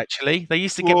did actually. They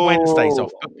used to get Wednesdays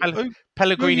off. But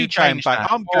Pellegrini changed back.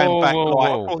 that. I'm going back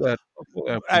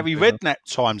like Harry Redknapp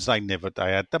times. They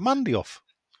had the Monday off.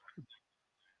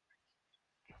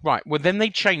 Right. Well, then they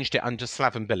changed it under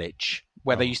Slaven Bilic,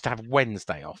 where they used to have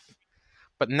Wednesday off.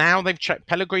 But now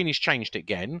Pellegrini's changed it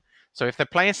again. So if they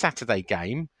play a Saturday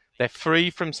game, they're free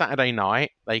from Saturday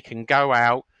night. They can go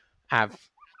out,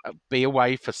 be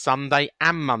away for Sunday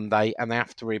and Monday, and they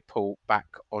have to report back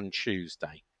on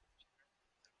Tuesday.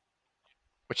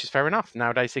 Which is fair enough.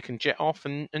 Nowadays they can jet off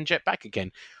and jet back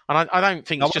again. And I don't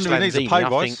think it's just Lanzini.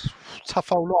 I think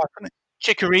tough old life, isn't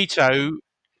it?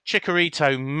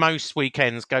 Chicharito most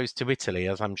weekends goes to Italy,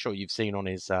 as I'm sure you've seen on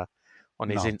his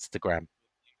Instagram.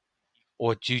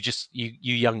 Or do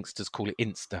you youngsters call it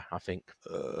Insta, I think?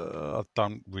 I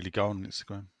don't really go on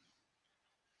Instagram.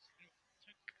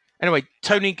 Anyway,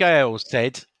 Tony Gale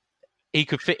said he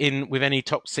could fit in with any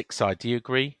top 6 side. Do you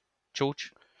agree,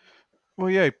 George? Well,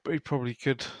 yeah, he probably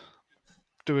could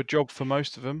do a job for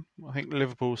most of them. I think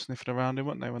Liverpool sniffed around him,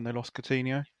 weren't they, when they lost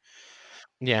Coutinho?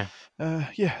 Yeah.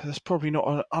 Yeah, that's probably not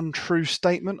an untrue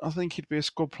statement. I think he'd be a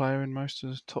squad player in most of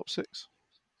the top 6.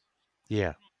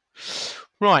 Yeah.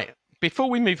 Right. Before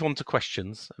we move on to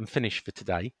questions and finish for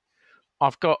today,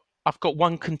 I've got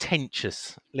one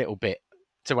contentious little bit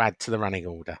to add to the running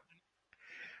order.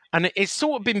 And it's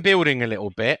sort of been building a little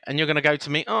bit, and you're going to go to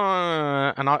me,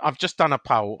 and I've just done a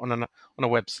poll on a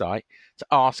website to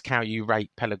ask how you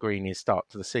rate Pellegrini's start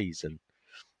to the season.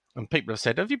 And people have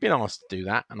said, have you been asked to do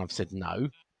that? And I've said no.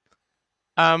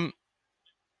 The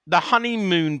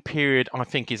honeymoon period, I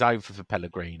think, is over for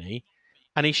Pellegrini.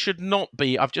 And he should not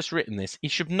be, I've just written this, he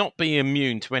should not be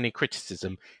immune to any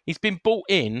criticism. He's been brought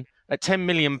in at £10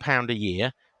 million a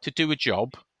year to do a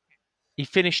job. He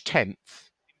finished 10th.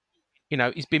 You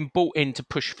know, he's been brought in to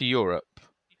push for Europe.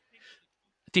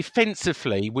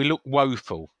 Defensively, we look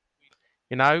woeful.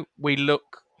 You know, we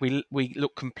look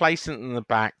complacent in the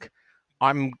back.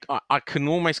 I can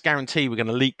almost guarantee we're going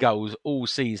to leak goals all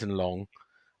season long.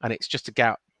 And it's just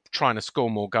about trying to score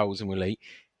more goals than we'll eat.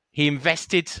 He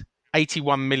invested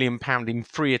 £81 million in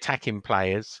 3 attacking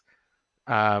players.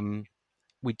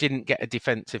 We didn't get a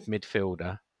defensive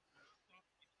midfielder.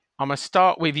 I'm going to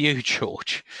start with you,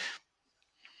 George.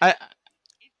 Are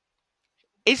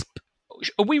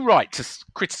we right to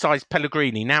criticise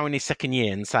Pellegrini now in his second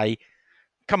year and say,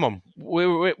 come on,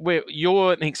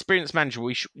 you're an experienced manager.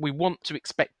 We want to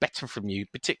expect better from you,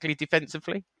 particularly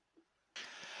defensively?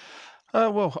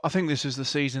 Well, I think this is the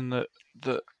season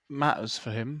that matters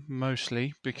for him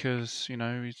mostly because, you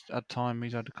know, he's had time.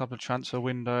 He's had a couple of transfer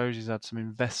windows. He's had some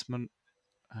investment.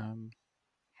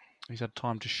 He's had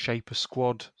time to shape a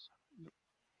squad,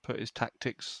 put his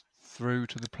tactics through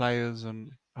to the players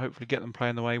and hopefully get them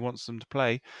playing the way he wants them to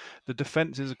play. The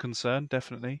defence is a concern,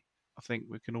 definitely. I think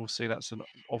we can all see that's an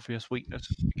obvious weakness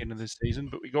at the beginning of this season.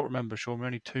 But we've got to remember, Sean, we're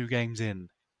only 2 games in.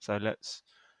 So let's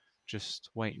just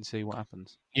wait and see what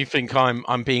happens. You think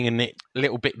I'm being a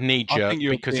little bit knee-jerk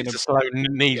because it's a slow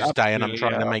news day and I'm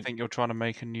trying to make... I think you're trying to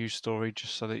make a news story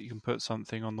just so that you can put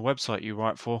something on the website you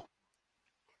write for.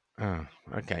 Oh,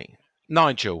 okay.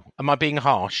 Nigel, am I being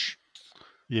harsh?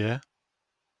 Yeah.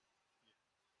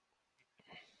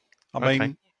 I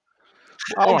mean...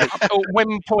 All right. At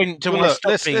when point do I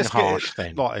stop being harsh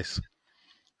then? Like this.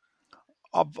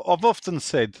 I've often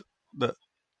said that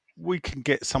we can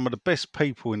get some of the best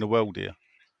people in the world here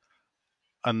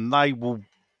and they will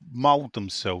mould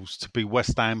themselves to be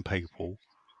West Ham people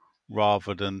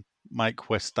rather than make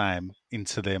West Ham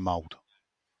into their mould.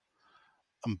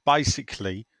 And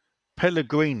basically,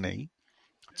 Pellegrini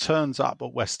turns up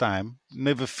at West Ham,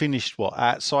 never finished,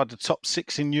 outside the top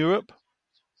 6 in Europe?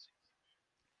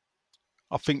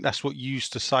 I think that's what you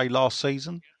used to say last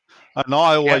season. And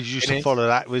I always used to follow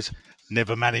that with,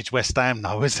 never managed West Ham,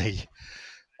 though, is he?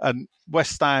 And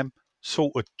West Ham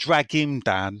sort of drag him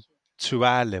down to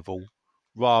our level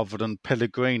rather than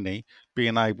Pellegrini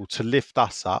being able to lift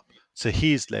us up to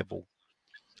his level.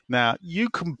 Now, you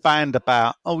can band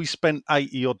about, he spent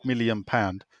 £80 million.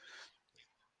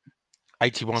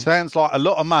 81. Sounds like a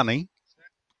lot of money.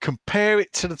 Compare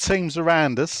it to the teams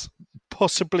around us,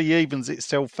 possibly evens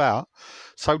itself out.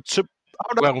 So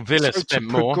Villa spent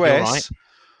more, you're right.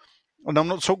 And I'm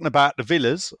not talking about the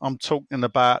Villas. I'm talking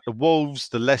about the Wolves,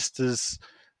 the Leicesters,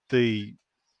 the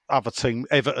other team,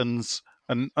 Everton's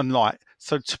and like.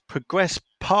 So to progress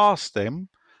past them,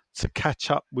 to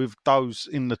catch up with those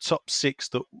in the top 6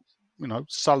 that,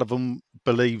 Sullivan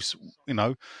believes,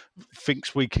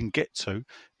 thinks we can get to,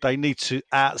 they need to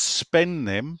outspend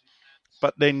them.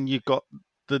 But then you've got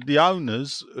the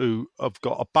owners who have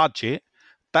got a budget.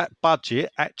 That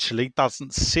budget actually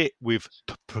doesn't sit with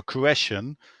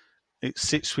progression. It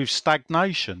sits with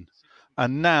stagnation.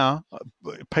 And now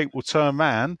people turn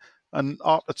around and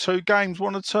after 2 games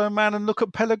want to turn around and look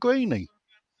at Pellegrini.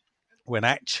 When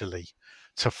actually,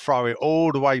 to throw it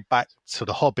all the way back to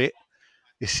the Hobbit,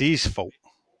 it's his fault.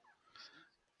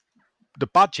 The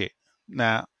budget.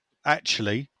 Now,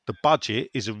 actually, the budget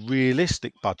is a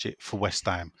realistic budget for West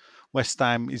Ham. West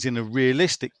Ham is in a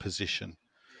realistic position.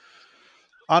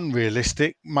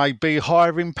 Unrealistic may be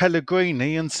hiring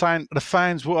Pellegrini and saying to the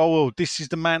fans, well, this is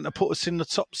the man to put us in the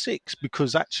top 6,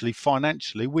 because actually,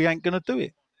 financially, we ain't going to do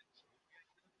it.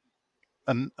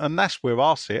 And that's where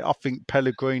I see it. I think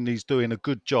Pellegrini's doing a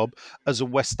good job as a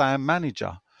West Ham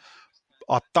manager.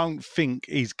 I don't think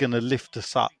he's going to lift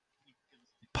us up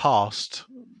past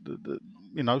the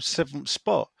 7th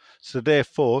spot. So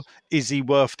therefore, is he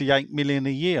worth the 8 million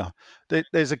a year?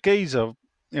 There's a geezer,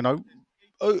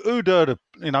 who'd heard of,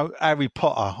 Harry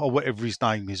Potter or whatever his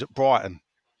name is at Brighton.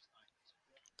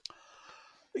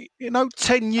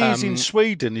 10 years in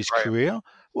Sweden, his career.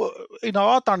 Well,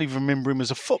 I don't even remember him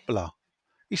as a footballer.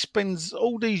 He spends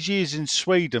all these years in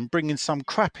Sweden bringing some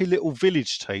crappy little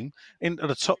village team into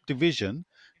the top division,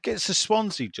 gets a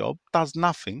Swansea job, does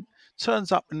nothing,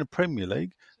 turns up in the Premier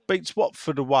League, beats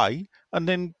Watford away, and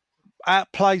then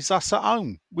outplays us at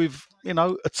home with,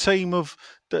 a team of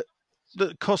that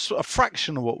costs a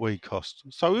fraction of what we cost.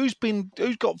 So who's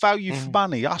got value for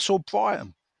money, us or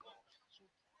Brighton?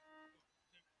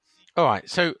 All right.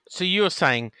 So you're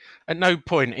saying at no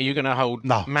point are you going to hold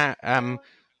Manuel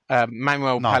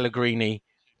Pellegrini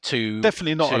to...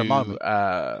 Definitely not at the moment.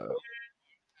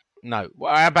 No.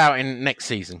 How about in next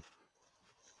season?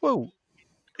 Well...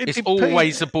 It's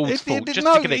always the ball's fault, just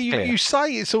to get it clear. You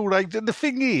say it's all right. The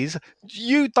thing is,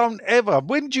 you don't ever...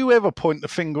 When do you ever point the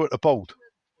finger at the board?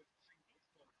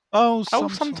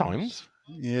 Sometimes.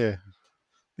 Yeah.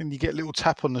 Then you get a little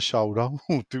tap on the shoulder.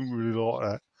 Oh, didn't really like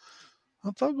that. I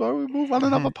don't know. We'll run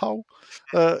another poll.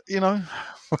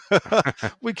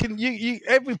 We can.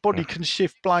 Everybody can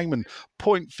shift blame and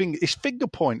point finger. It's finger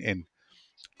pointing.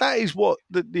 That is what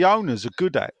the owners are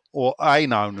good at, or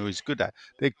an owner is good at.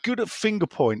 They're good at finger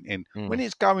pointing. When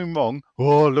it's going wrong,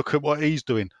 look at what he's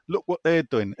doing. Look what they're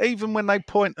doing. Even when they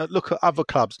point at, look at other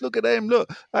clubs. Look at them.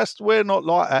 Look, we're not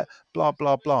like that. Blah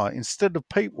blah blah. Instead of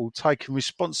people taking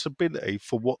responsibility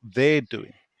for what they're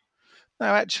doing.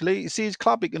 Now, actually, it's his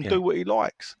club. He can do what he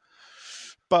likes.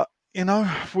 But,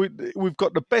 we've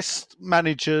got the best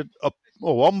manager,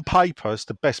 or on paper, it's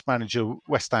the best manager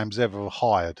West Ham's ever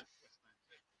hired.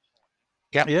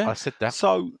 Yeah, I said that.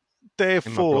 So,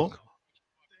 therefore...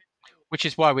 Which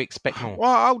is why we expect more.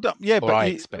 Well, hold up. Yeah, I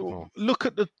expect more. Look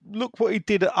what he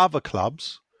did at other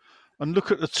clubs and look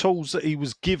at the tools that he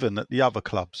was given at the other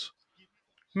clubs.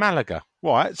 Malaga.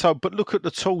 Right, but look at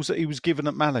the tools that he was given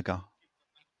at Malaga.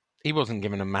 He wasn't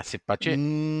given a massive budget.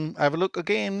 Have a look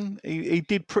again. He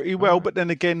did pretty well, but then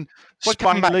again,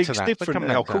 Spain League's different.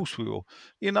 Of course we will.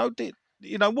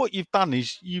 What you've done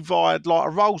is you've hired like a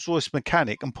Rolls-Royce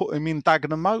mechanic and put him in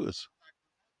Dagenham Motors.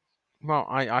 Well,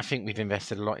 I think we've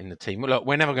invested a lot in the team. Look,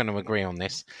 we're never going to agree on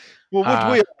this. Well,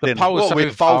 would we then? What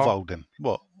with Volvo then?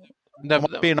 What?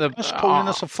 Being calling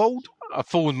us a Ford? A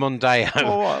Ford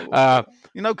Mondeo.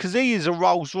 Because he is a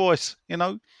Rolls-Royce,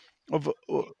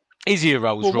 Is he a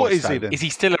Rolls-Royce? What is he then? Is he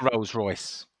still a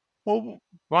Rolls-Royce? Well,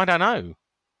 I don't know.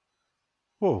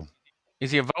 Well, is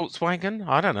he a Volkswagen?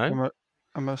 I don't know.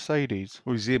 A Mercedes.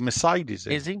 Or is he a Mercedes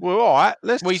then? Is he? Well, all right.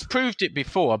 Well, he's proved it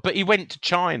before, but he went to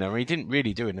China and he didn't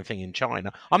really do anything in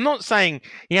China. I'm not saying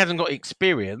he hasn't got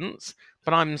experience,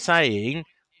 but I'm saying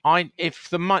if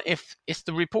it's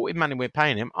the reported money we're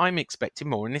paying him, I'm expecting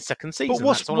more in his second season. But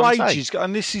what's wages?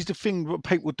 And this is the thing that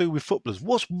people do with footballers.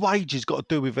 What's wages got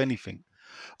to do with anything?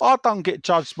 I don't get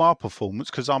judged my performance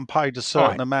because I'm paid a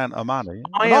certain amount of money.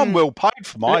 I'm well paid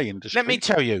for my industry. Let me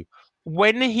tell you,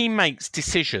 when he makes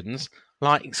decisions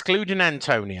like excluding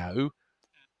Antonio,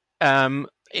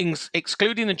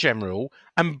 excluding the general,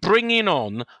 and bringing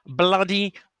on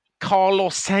bloody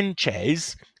Carlos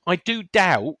Sanchez, I do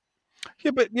doubt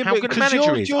how good a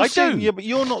manager is. I do. Yeah, but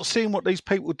you're not seeing what these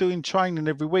people do in training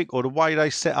every week, or the way they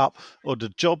set up, or the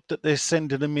job that they're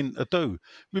sending them in to do.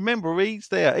 Remember, he's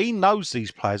there. He knows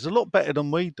these players a lot better than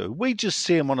we do. We just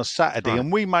see them on a Saturday,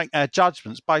 and we make our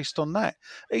judgments based on that.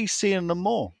 He's seeing them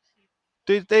more.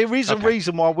 There is a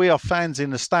reason why we are fans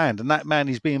in the stand, and that man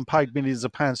is being paid millions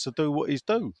of pounds to do what he's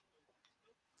doing.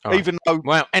 Right. Even though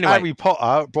Harry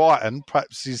Potter at Brighton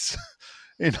perhaps is,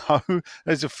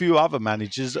 there's a few other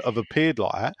managers that have appeared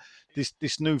like that.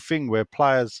 This new thing where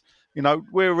players,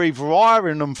 we're either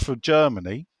hiring them for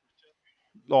Germany,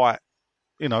 like,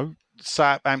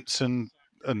 Southampton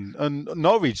and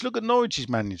Norwich. Look at Norwich's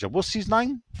manager. What's his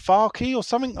name? Farke or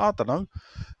something? I don't know.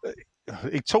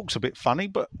 He talks a bit funny,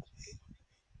 but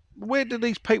where do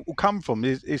these people come from?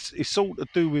 It's all to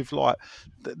do with, like,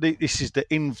 this is the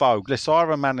in vogue. Let's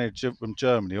hire a manager from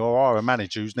Germany or hire a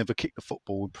manager who's never kicked the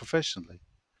football professionally.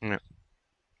 Yeah.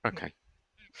 Okay.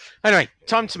 Anyway,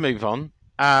 time to move on.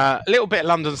 A little bit of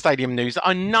London Stadium news that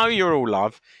I know you're all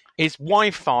love is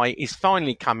Wi-Fi is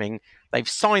finally coming. They've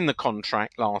signed the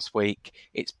contract last week.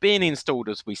 It's being installed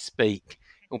as we speak.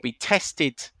 It will be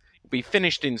tested. It will be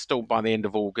finished installed by the end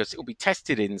of August. It will be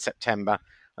tested in September.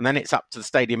 And then it's up to the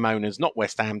stadium owners, not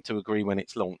West Ham, to agree when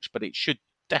it's launched. But it should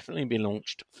definitely be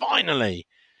launched, finally,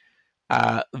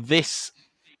 this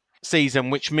season,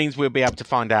 which means we'll be able to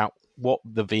find out what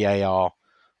the VAR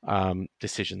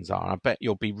decisions are. I bet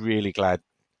you'll be really glad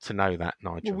to know that,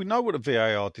 Nigel. Well, we know what the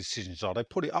VAR decisions are. They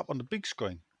put it up on the big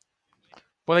screen.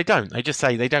 Well, they don't. They just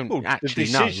say they don't actually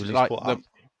know. Like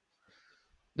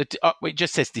it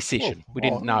just says decision. We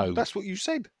didn't know. That's what you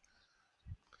said.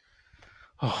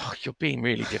 Oh, you're being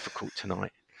really difficult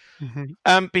tonight.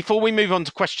 Before we move on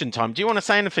to question time, do you want to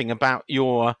say anything about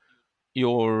your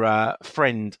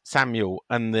friend Samuel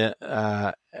and the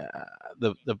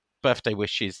birthday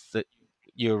wishes that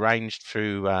you arranged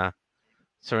through a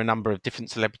number of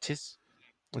different celebrities?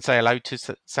 And say hello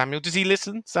to Samuel. Does he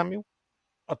listen, Samuel?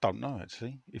 I don't know,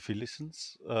 actually, if he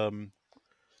listens.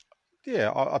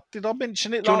 Yeah, did I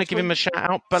mention it? Do you want to give him a shout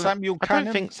out? But Samuel I Cannon,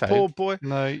 don't think so. Poor boy.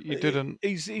 No, you didn't.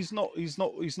 He's not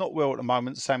well at the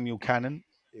moment. Samuel Cannon.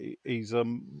 He's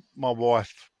my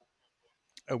wife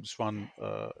helps run.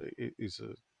 Is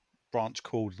a branch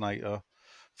coordinator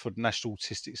for the National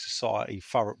Autistic Society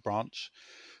Thurrock branch.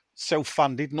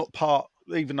 Self-funded, not part.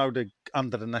 Even though they're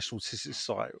under the National Autistic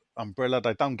Society umbrella,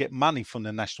 they don't get money from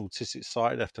the National Autistic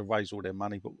Society. They have to raise all their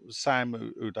money. But Sam,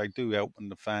 who they do help,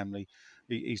 and the family,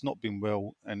 he's not been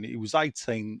well, and he was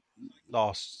 18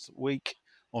 last week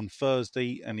on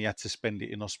Thursday, and he had to spend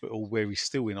it in hospital, where he's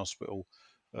still in hospital,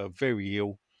 very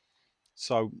ill.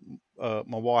 So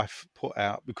my wife put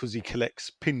out, because he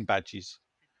collects pin badges,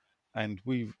 and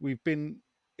we've been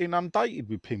inundated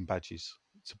with pin badges.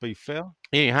 To be fair,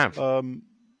 yeah, you have.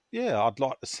 Yeah, I'd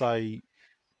like to say,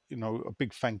 a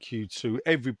big thank you to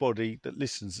everybody that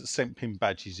listens that sent pin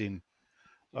badges in,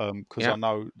 because I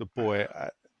know the boy,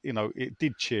 it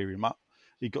did cheer him up.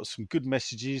 He got some good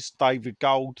messages. David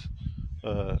Gold,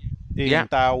 Ian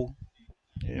Dowell,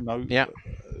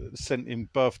 sent him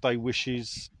birthday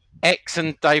wishes. X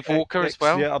and Dave Walker as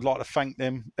well. Yeah, I'd like to thank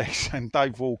them, X and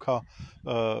Dave Walker,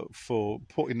 for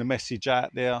putting the message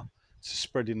out there, to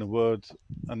spreading the word.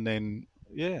 And then,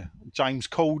 James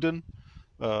Corden.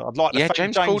 I'd like to thank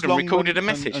James James Corden Longman recorded a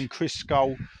message. and Chris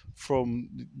Skull from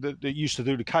that used to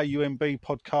do the KUMB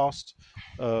podcast.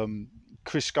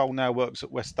 Chris Skull now works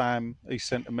at West Ham. He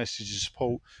sent a message of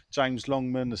support. James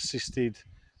Longman assisted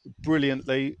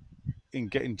brilliantly in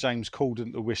getting James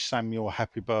Corden to wish Samuel a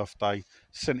happy birthday.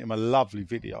 Sent him a lovely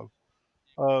video.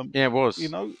 Yeah, it was.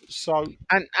 So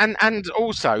and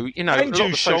also, a lot of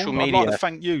the social media. I'd like to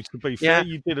thank you. To be fair,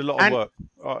 you did a lot of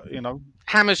work.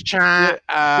 Hammers Chat,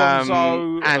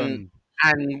 Gonzo,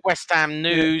 and West Ham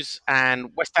News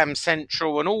and West Ham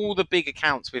Central and all the big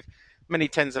accounts with many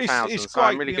tens of thousands. It's great.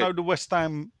 I'm really good. The West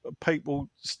Ham people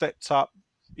stepped up.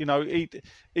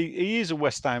 He is a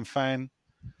West Ham fan.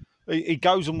 He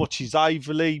goes and watches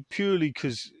Averley purely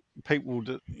because people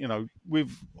that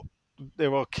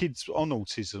there are kids on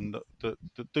autism that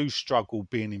do struggle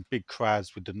being in big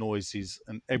crowds with the noises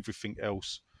and everything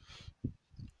else.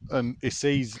 And it's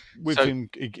easy with him.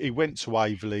 He went to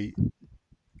Averley,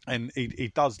 and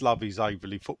he does love his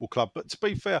Averley Football Club. But to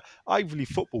be fair, Averley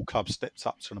Football Club stepped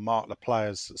up to the mark. The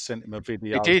players sent him a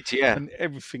video. He did, yeah, and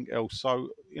everything else. So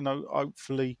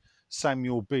hopefully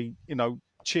Samuel will be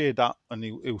cheered up, and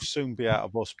he'll soon be out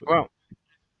of hospital. Well,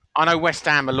 I know West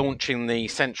Ham are launching the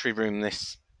Century Room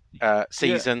this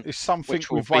season. It's something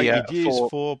we've waited years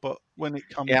for, but when it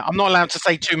comes... Yeah, I'm not allowed to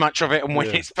say too much of it and when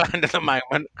it's planned at the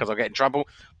moment because I'll get in trouble.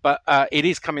 But it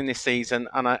is coming this season,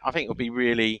 and I think it'll be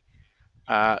really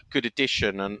good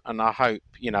addition. And I hope,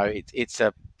 it's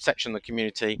a section of the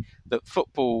community that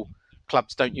football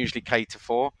clubs don't usually cater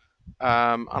for.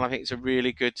 And I think it's a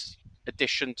really good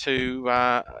addition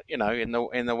to,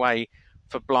 in the way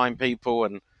for blind people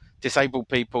and disabled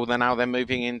people. Now they're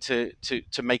moving into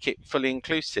to make it fully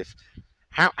inclusive.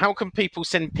 How can people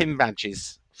send pin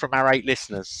badges from our 8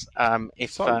 listeners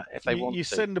if they want to? You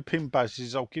send the pin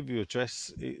badges. I'll give you an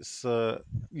address. It's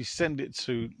you send it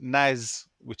to NAS,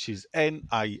 which is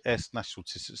NAS, National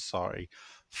Autistic Society,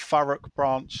 Thurrock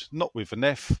branch, not with an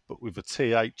F but with a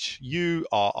TH,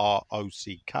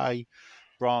 URROCK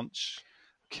branch,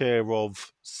 care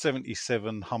of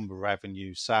 77 Humber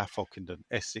Avenue, South Ockenden,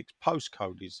 Essex.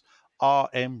 Postcode is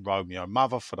RM Romeo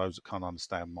Mother, for those that can't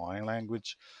understand my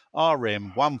language,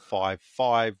 RM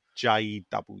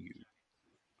 155JW.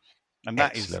 And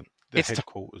that Excellent. is the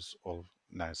headquarters of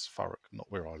NAS Thurrock, not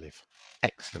where I live.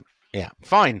 Excellent. Yeah,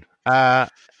 fine.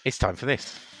 It's time for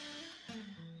this.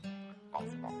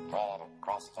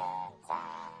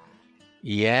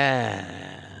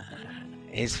 Yeah.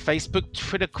 It's Facebook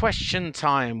Twitter question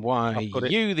time. Why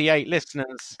you, the 8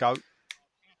 listeners, go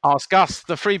ask us,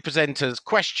 the 3 presenters,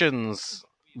 questions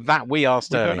that we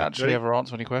asked earlier. We don't actually ever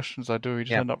answer any questions, though, do we?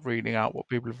 Just end up reading out what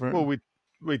people have written. Well,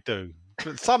 we do.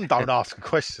 But some don't ask a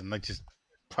question. They just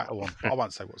prattle on. I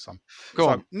won't say what some. Go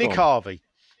on. Nick Harvey.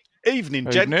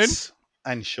 Evening, gents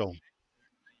and Sean.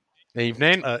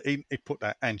 Evening. He put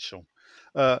that and Sean.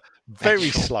 Very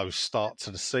slow start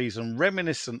to the season,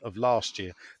 reminiscent of last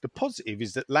year. The positive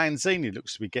is that Lanzini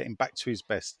looks to be getting back to his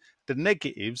best. The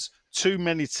negatives, too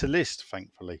many to list,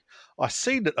 thankfully. I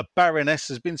see that the Baroness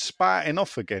has been spouting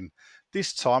off again,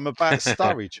 this time about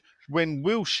Sturridge. When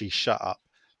will she shut up?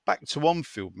 Back to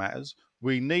on-field matters.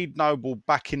 We need Noble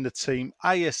back in the team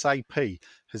ASAP.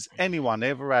 Has anyone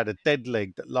ever had a dead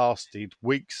leg that lasted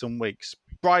weeks and weeks?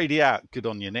 Brady out. Good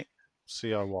on you, Nick.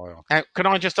 COYR. Can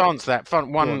I just answer that?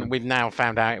 Front one, we've now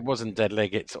found out it wasn't dead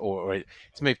leg. It's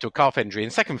moved to a calf injury.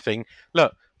 And second thing,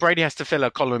 look, Brady has to fill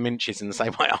a column of inches in the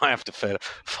same way I have to fill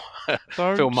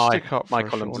my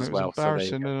columns as well. It's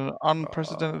embarrassing and an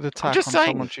unprecedented attack just on saying,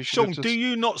 someone she should Sean, do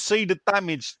you not see the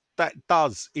damage that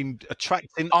does in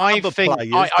attracting other players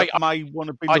that may want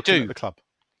to be looking at the club?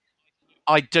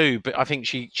 I do, but I think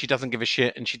she doesn't give a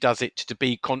shit, and she does it to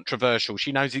be controversial.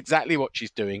 She knows exactly what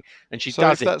she's doing, and she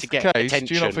does it to get attention.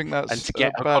 Do you not think that's and to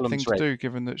get a bad thing to do,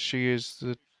 given that she is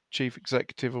the chief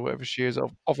executive or whatever she is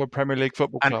of a Premier League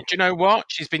football club? And do you know what?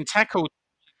 She's been tackled.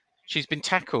 She's been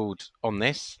tackled on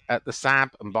this at the SAB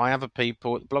and by other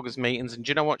people at the bloggers' meetings. And do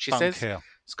you know what she says? Care.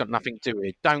 It's got nothing to do with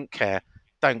it. Don't care.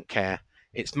 Don't care.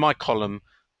 It's my column.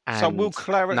 And so will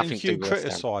Claret and Hugh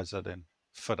criticise her then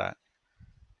for that?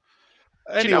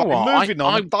 Anyway, you know what? Moving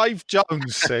on, Dave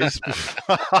Jones says,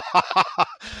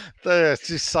 there,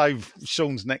 just save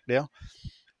Sean's neck there.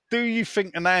 Do you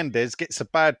think Hernandez gets a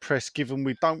bad press given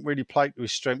we don't really play to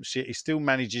his strengths yet? He still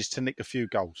manages to nick a few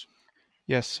goals.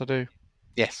 Yes, I do.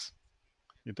 Yes.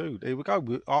 You do. There we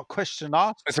go. Our question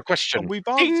asked. It's a question. And we've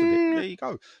answered it. There you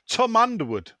go. Tom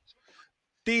Underwood.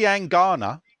 Deanne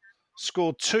Garner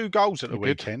scored 2 goals at the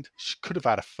weekend. She could have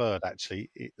had a third, actually.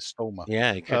 Stormer.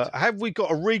 Yeah, he could. Have we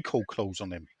got a recall clause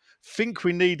on him? Think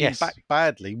we need him back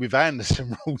badly with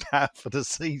Anderson ruled out for the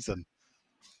season.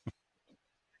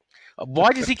 Why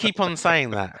does he keep on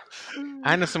saying that?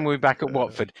 Anderson will be back at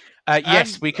Watford.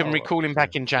 Yes, we can recall him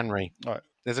back in January. Right.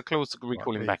 There's a clause to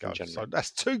recall him back in January. So that's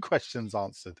 2 questions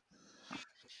answered.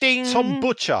 Ding. Tom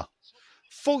Butcher.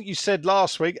 Thought you said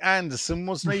last week Anderson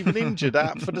wasn't even injured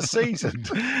out for the season.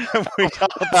 We got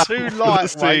 2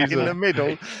 lightweight in the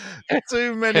middle.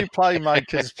 Too many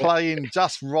playmakers playing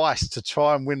just Rice to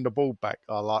try and win the ball back.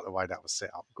 I like the way that was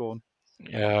set up. Go on.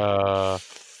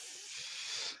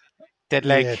 Dead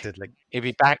leg. Yeah, dead leg. He'll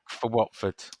be back for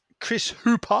Watford. Chris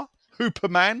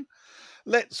Hooperman.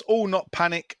 Let's all not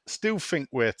panic. Still think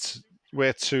we're to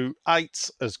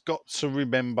 8 has got to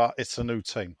remember it's a new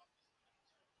team.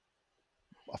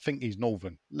 I think he's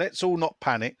Northern. Let's all not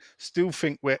panic. Still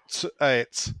think we're to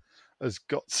 8 has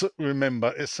got to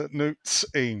remember it's a new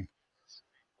team.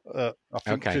 I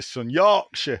think Chris from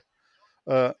Yorkshire.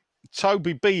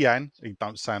 Toby Bian. He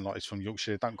don't sound like he's from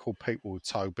Yorkshire. Don't call people with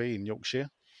Toby in Yorkshire.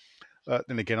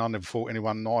 Then again, I never thought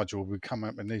anyone Nigel would come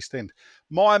up in the East End.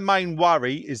 My main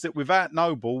worry is that without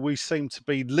Noble, we seem to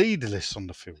be leaderless on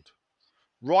the field.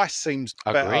 Rice seems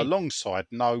better alongside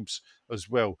Nobes as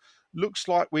well. Looks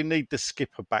like we need the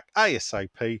skipper back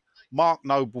ASAP. Mark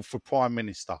Noble for Prime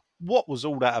Minister. What was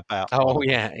all that about? Oh,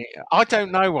 yeah. I don't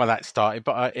know why that started,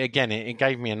 but again, it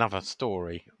gave me another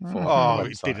story.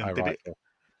 It didn't, did it?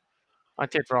 I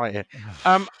did write it.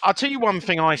 I'll tell you one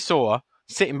thing I saw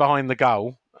sitting behind the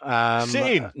goal.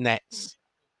 Nets.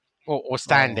 Or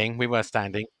standing. We were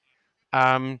standing.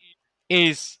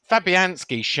 Is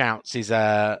Fabianski shouts his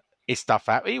stuff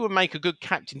out. He would make a good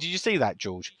captain. Did you see that,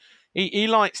 George? He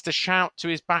likes to shout to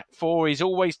his back four. He's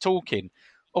always talking.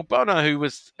 Ogbonna, who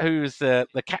was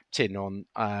the captain on.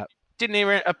 Didn't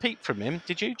hear a peep from him.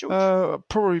 Did you, George?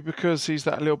 Probably because he's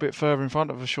that little bit further in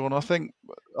front of us, Sean. I think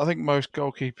most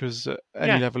goalkeepers at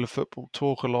any level of football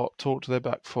talk a lot, talk to their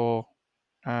back four,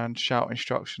 and shout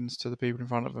instructions to the people in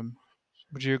front of them.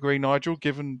 Would you agree, Nigel?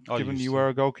 Given you were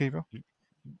a goalkeeper.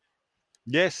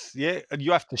 Yes, yeah, and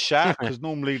you have to shout because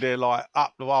normally they're like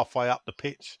halfway up the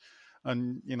pitch,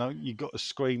 and you got to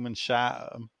scream and shout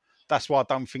at them. That's why I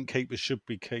don't think keepers should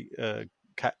be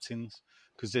captains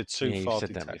because they're too far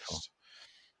detached.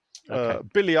 Okay.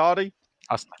 Billy Hardy.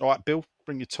 All right, Bill,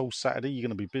 bring your tools Saturday. You're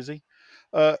going to be busy.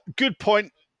 Good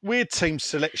point. Weird team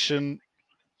selection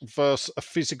versus a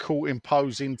physical,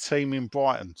 imposing team in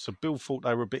Brighton. So Bill thought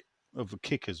they were a bit of the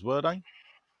kickers, were they?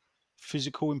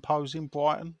 Physical, imposing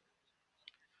Brighton?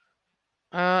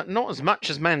 Not as much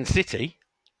as Man City.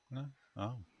 No.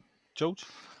 Oh. George?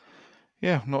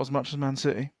 Yeah, not as much as Man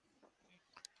City.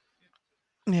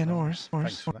 Yeah, no worries.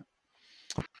 Thanks for that.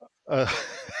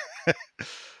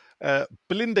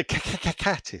 Belinda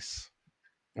Katis.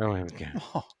 Oh, here we go.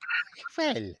 Oh,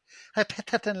 well,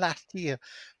 better than last year,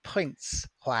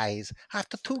 points-wise,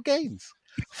 after 2 games.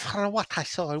 For what I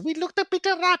saw, we looked a bit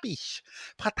rubbish,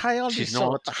 but I only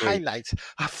saw the highlights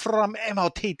from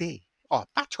MOTD, or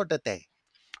Match of the Day.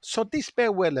 So this may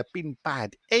well have been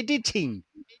bad editing.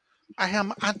 I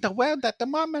am underwhelmed at the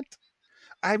moment.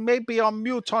 I may be on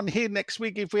mute on here next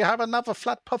week if we have another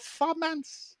flat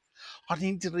performance. On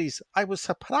injuries, I was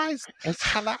surprised.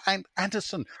 Haller and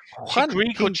Anderson.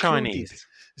 Greek or Chinese?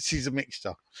 She's a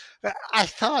mixture. I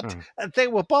thought they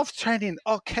were both training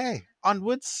okay.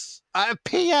 Onwards.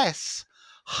 P.S.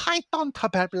 I don't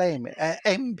blame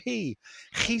MP.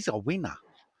 He's a winner.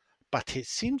 But it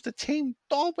seems the team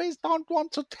always don't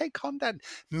want to take on that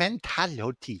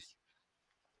mentality.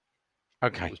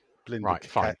 Okay. Right,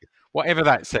 fine. Whatever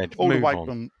that said, all the way on.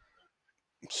 From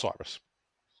Cyrus.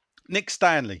 Nick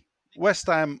Stanley. West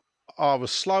Ham are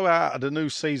as slow out of the new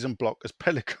season block as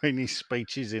Pellegrini's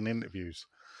speeches in interviews.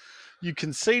 You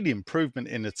can see the improvement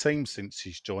in the team since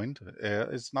he's joined.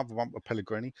 There's another one with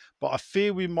Pellegrini. But I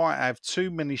fear we might have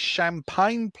too many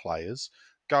champagne players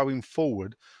going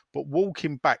forward, but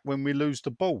walking back when we lose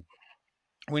the ball.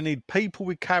 We need people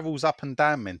with Carroll's up and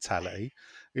down mentality.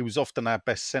 He was often our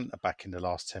best centre-back in the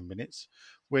last 10 minutes.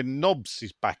 When Nobbs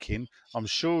is back in, I'm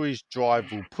sure his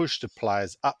drive will push the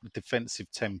players up the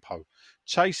defensive tempo.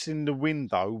 Chasing the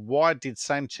window, why did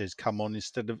Sanchez come on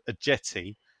instead of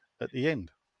Ajeti at the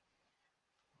end?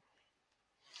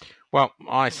 Well,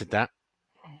 I said that.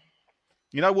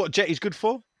 You know what Jetty's good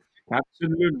for?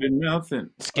 Absolutely nothing.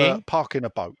 Skiing? Parking a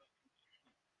boat.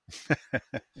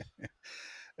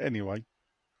 Anyway.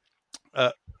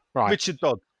 Right. Richard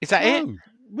Dodd. Is that it?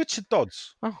 Richard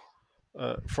Dodds. Oh.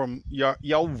 From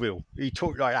Yeovil. He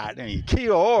talked like that, didn't he?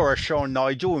 Kia ora, Sean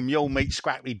Nigel, and you'll meet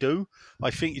Scrappy Doo.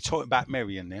 I think you're talking about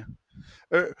Marion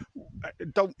there.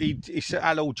 He said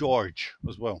hello, George,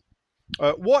 as well.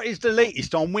 What is the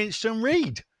latest on Winston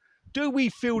Reid? Do we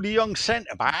feel the young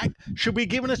centre-back should be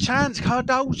given a chance,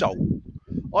 Cardozo?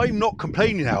 I'm not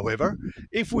complaining, however.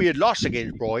 If we had lost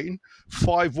against Brighton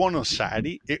 5-1 on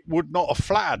Saturday, it would not have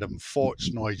flattered them, thoughts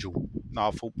Nigel. No,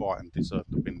 I thought Brighton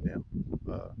deserved to win there,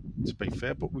 to be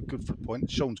fair, but we're good for the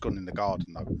point. Sean's gone in the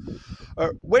garden,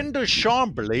 though. When does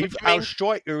Sean believe our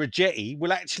striker Ajeti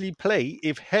will actually play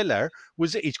if Heller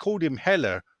was... He's called him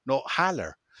Heller, not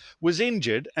Haller. Was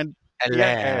injured and...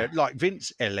 like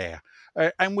Vince Heller.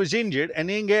 And was injured and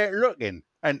didn't get looking.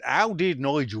 And how did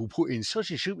Nigel put in such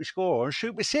a super score on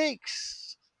Super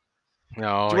 6?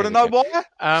 No, do you want to know why?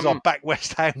 Because I backed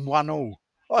West Ham 1-0.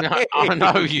 I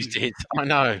know you did. I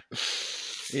know.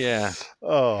 Yeah.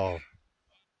 Oh.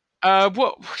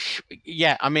 What?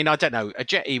 Yeah. I mean, I don't know.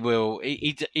 Ajeti will.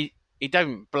 He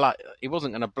don't blood. He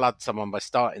wasn't going to blood someone by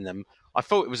starting them. I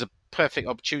thought it was a perfect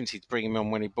opportunity to bring him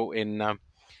on when he brought in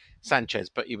Sanchez,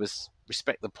 but he was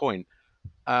respect the point.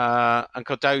 And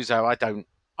Cardozo, I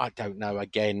don't know.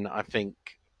 Again, I think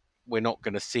we're not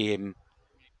going to see him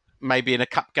maybe in a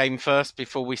cup game first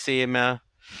before we see him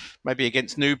maybe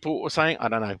against Newport or something. I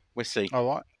don't know. We'll see. All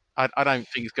right. I don't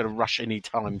think he's going to rush any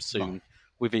time soon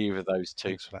with either of those two.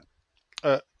 Thanks for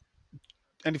that.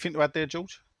 Anything to add there,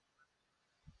 George?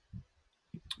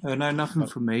 No, nothing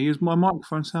from me. Is my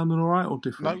microphone sounding all right or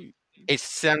different? No, it's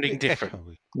sounding different.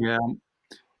 Yeah,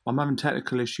 I'm having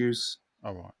technical issues.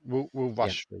 All right, we'll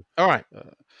rush through. All right.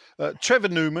 Trevor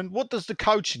Newman, what does the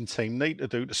coaching team need to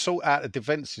do to sort out the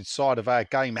defensive side of our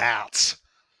game out?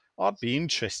 I'd be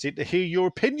interested to hear your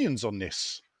opinions on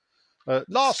this.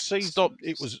 Last season,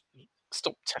 it was...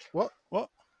 What?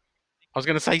 I was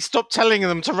going to say, stop telling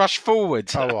them to rush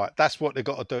forward. All right, that's what they've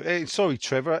got to do. Sorry,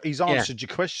 Trevor, he's answered your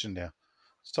question there.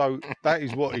 So that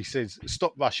is what he says.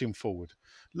 Stop rushing forward.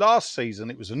 Last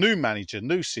season, it was a new manager,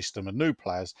 new system, and new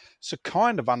players. So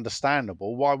kind of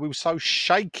understandable why we were so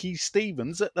shaky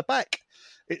Stevens at the back.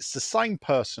 It's the same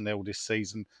personnel this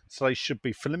season, so they should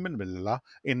be familiar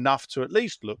enough to at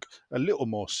least look a little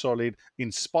more solid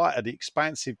in spite of the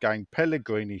expansive game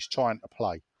Pellegrini's trying to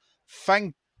play.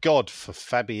 Thank God for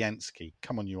Fabianski.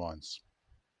 Come on, you Irons.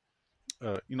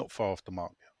 You're not far off the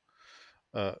mark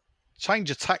yet.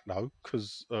 Change of tack, though,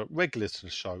 because regular to the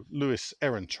show, Lewis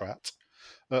Ehrentraut.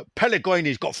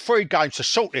 Pellegrini's got 3 games to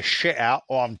sort this shit out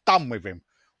or I'm done with him.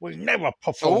 We never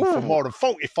performed for more than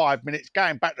 45 minutes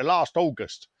going back to last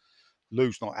August.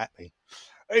 Lou's not happy.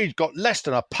 He's got less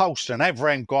than a pulse than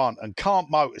Everend Grant and can't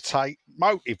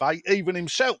motivate even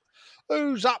himself.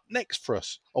 Who's up next for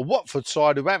us? A Watford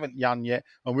side who haven't won yet,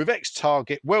 and with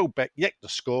ex-target Welbeck yet to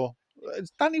score.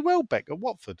 It's Danny Welbeck at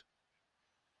Watford.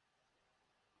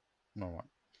 All right.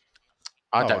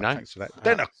 I don't know. Thanks for that.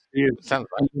 Then sounds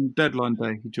like deadline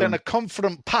day. Then a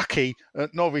confident Packy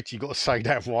at Norwich. You've got to say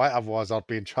that right, otherwise I'd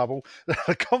be in trouble.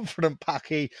 A confident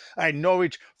Packy and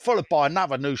Norwich, followed by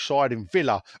another new side in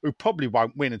Villa, who probably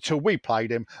won't win until we play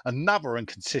them. Another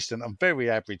inconsistent and very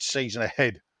average season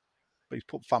ahead. But he's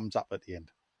put thumbs up at the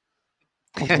end.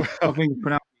 I think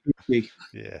pronounced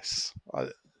yes.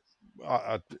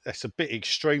 It's a bit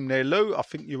extreme there, Lou. I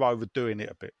think you're overdoing it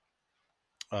a bit.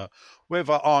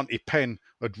 Whether Auntie Pen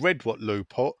had read what Lou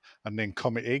put and then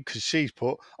commented, because she's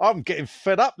put, I'm getting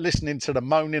fed up listening to the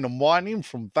moaning and whining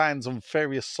from fans on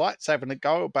various sites having a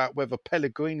go about whether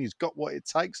Pellegrini's got what it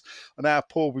takes and how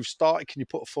poor we've started. Can you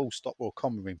put a full stop or a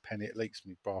comma in, Penny? It leaks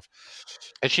me, bruv.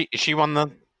 Has she won the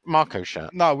Marco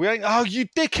shirt? No, we ain't. Oh, you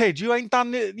dickhead! You ain't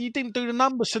done it. You didn't do the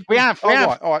numbers. So we have.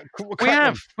 All right.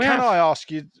 Can I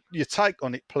ask you your take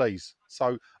on it, please?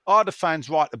 So, are the fans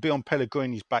right to be on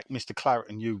Pellegrini's back? Mr. Claret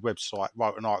and You website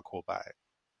wrote an article about it.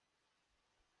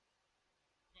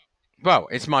 Well,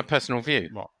 it's my personal view,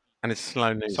 right. And it's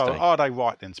slow news. So, day. Are they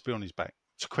right then to be on his back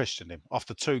to question him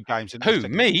after 2 games? Who,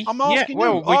 me? I'm asking you.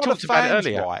 Well, we talked about it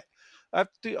earlier. Right? Are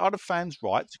the fans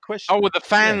right to question? Oh, are the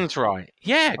fans right?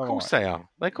 Yeah, of course right. they are.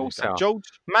 Of course they are. George?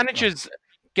 Managers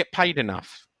get paid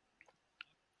enough.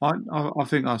 I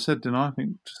think I said, didn't I? I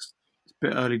think just it's a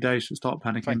bit early days to start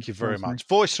panicking. Thank you very much.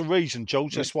 Voice of reason,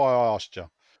 George. That's why I asked you.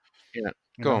 Yeah,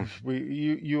 go on.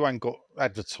 You ain't got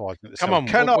advertisement. Come on,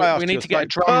 can I ask we you need to get a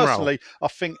drum personally, roll. I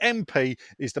think MP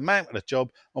is the man for the job,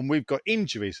 and we've got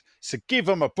injuries, so give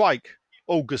them a break.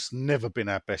 August never been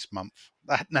our best month.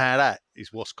 That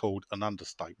is what's called an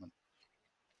understatement.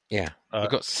 Yeah, we've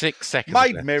got 6 seconds.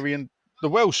 Maid left. Marion, the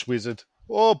Welsh wizard.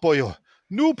 Oh boy,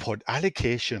 new pod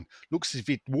allocation looks as if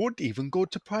it would even go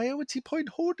to priority point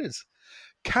holders.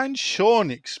 Can Sean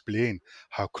explain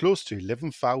how close to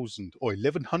 11,000 or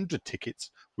 1,100 tickets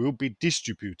will be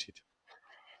distributed?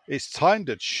 It's time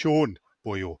that Sean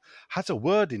Boyo has a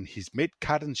word in his mate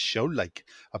Karen's show like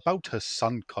about her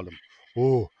son column.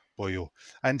 Oh, Boyo.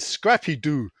 And Scrappy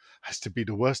Doo has to be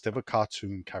the worst ever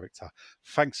cartoon character.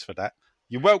 Thanks for that.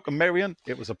 You're welcome, Marion.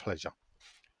 It was a pleasure.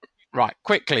 Right,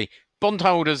 quickly.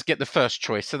 Bondholders get the first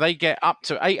choice, so they get up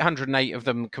to 808 of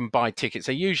them can buy tickets.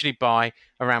 They usually buy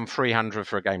around 300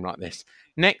 for a game like this.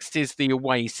 Next is the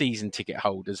away season ticket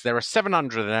holders. There are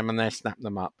 700 of them, and they snap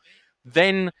them up.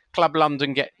 Then Club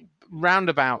London get round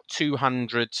about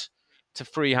 200 to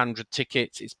 300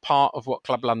 tickets. It's part of what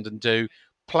Club London do.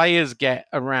 Players get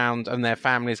around, and their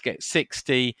families get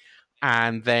 60,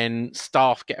 and then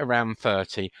staff get around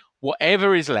 30.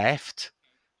 Whatever is left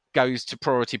goes to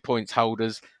priority points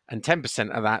holders, and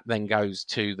 10% of that then goes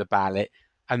to the ballot.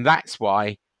 And that's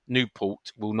why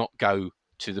Newport will not go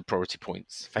to the priority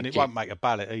points. And it won't make a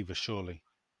ballot either, surely.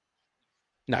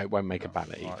 No, it won't make a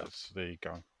ballot either. Right, so there you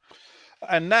go.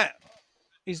 And that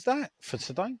is that for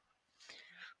today.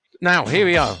 Now, here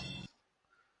we are.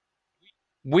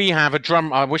 We have a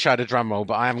drum. I wish I had a drum roll,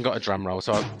 but I haven't got a drum roll,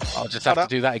 so I'll just have to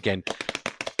do that again.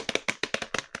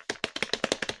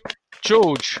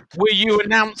 George, will you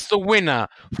announce the winner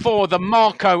for the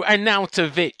Marko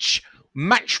Arnautovic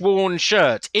match-worn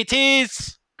shirt? It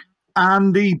is...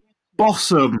 Andy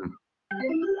Bossum.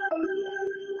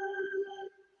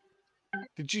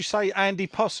 Did you say Andy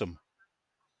Possum?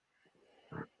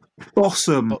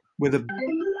 Bossum with a...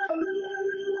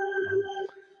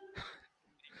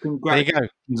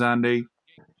 Congratulations, there you go. Andy.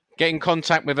 Get in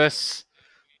contact with us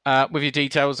with your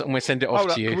details, and we'll send it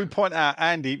off to you. Can we point out,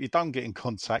 Andy, if you don't get in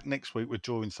contact next week, we're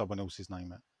drawing someone else's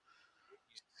name out.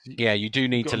 Yeah, you do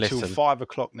need to listen. Until 5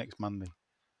 o'clock next Monday.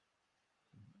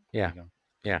 Yeah,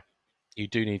 yeah. You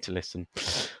do need to listen.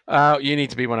 You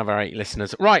need to be one of our 8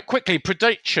 listeners. Right, quickly,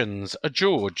 predictions.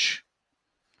 George.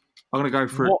 I'm going to go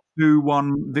for a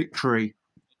 2-1 victory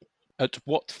at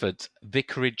Watford,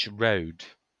 Vicarage Road.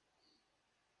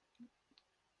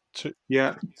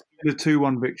 The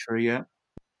 2-1 victory, yeah.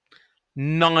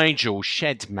 Nigel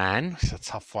Shedman. It's a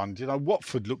tough one. You know,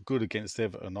 Watford looked good against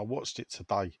Everton. I watched it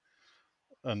today,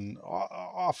 and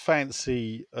I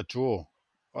fancy a draw.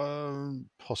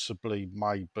 Possibly,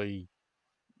 maybe.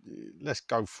 Let's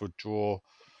go for a draw.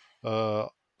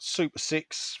 Super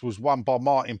 6 was won by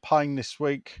Martin Payne this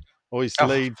week, or his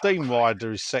lead. Dean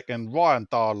Ryder is second. Ryan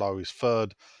Darlow is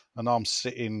third, and I'm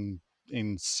sitting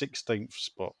in 16th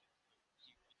spot.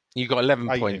 You got 11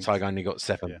 points. I only got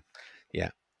 7. Yeah.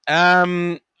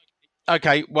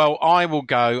 Okay, well, I will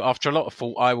go, after a lot of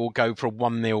thought, I will go for a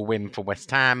 1-0 win for West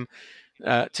Ham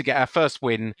to get our first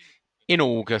win in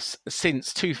August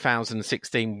since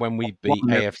 2016 when we beat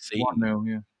AFC. 1-0,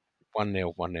 yeah.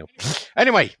 1-0.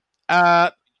 Anyway,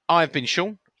 I've been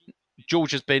Sean.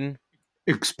 George has been...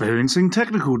 experiencing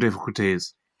technical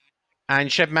difficulties. And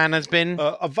Shedman has been...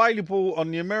 available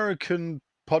on the American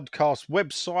podcast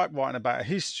website, writing about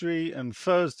history, and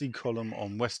Thursday column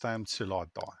on West Ham Till I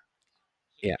Die.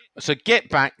 Yeah, so get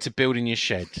back to building your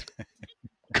shed.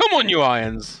 Come on, you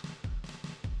irons.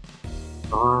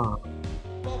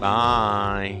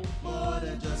 Bye.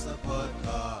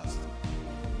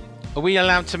 Are we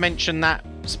allowed to mention that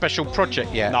special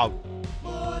project yet? No.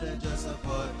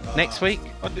 Next week?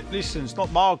 Listen, it's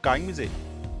not my game, is it?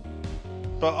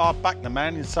 But I back the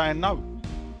man in saying no.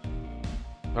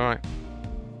 All right.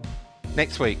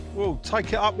 Next week? Well,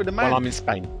 take it up with the man. Well, I'm in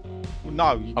Spain. Well,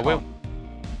 no, you can't. I will.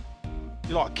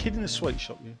 You're like a kid in a sweet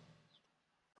shop, you.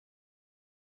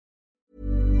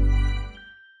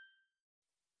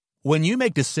 When you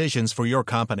make decisions for your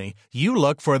company, you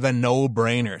look for the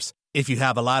no-brainers. If you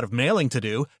have a lot of mailing to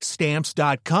do,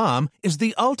 Stamps.com is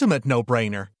the ultimate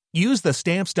no-brainer. Use the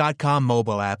Stamps.com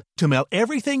mobile app to mail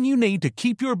everything you need to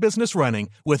keep your business running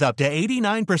with up to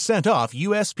 89% off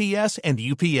USPS and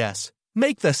UPS.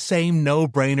 Make the same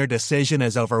no-brainer decision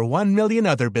as over 1 million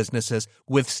other businesses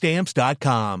with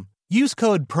Stamps.com. Use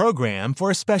code PROGRAM for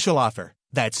a special offer.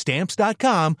 That's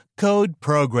Stamps.com, code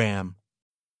PROGRAM.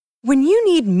 When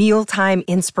you need mealtime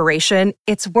inspiration,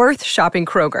 it's worth shopping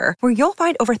Kroger, where you'll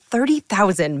find over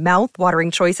 30,000 mouth-watering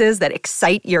choices that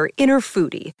excite your inner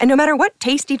foodie. And no matter what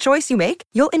tasty choice you make,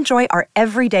 you'll enjoy our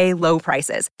everyday low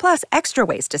prices, plus extra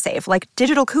ways to save, like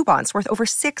digital coupons worth over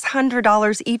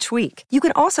 $600 each week. You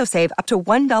can also save up to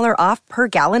 $1 off per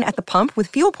gallon at the pump with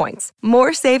fuel points.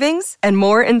 More savings and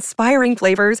more inspiring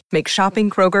flavors make shopping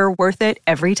Kroger worth it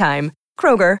every time.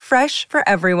 Kroger, fresh for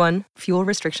everyone. Fuel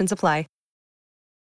restrictions apply.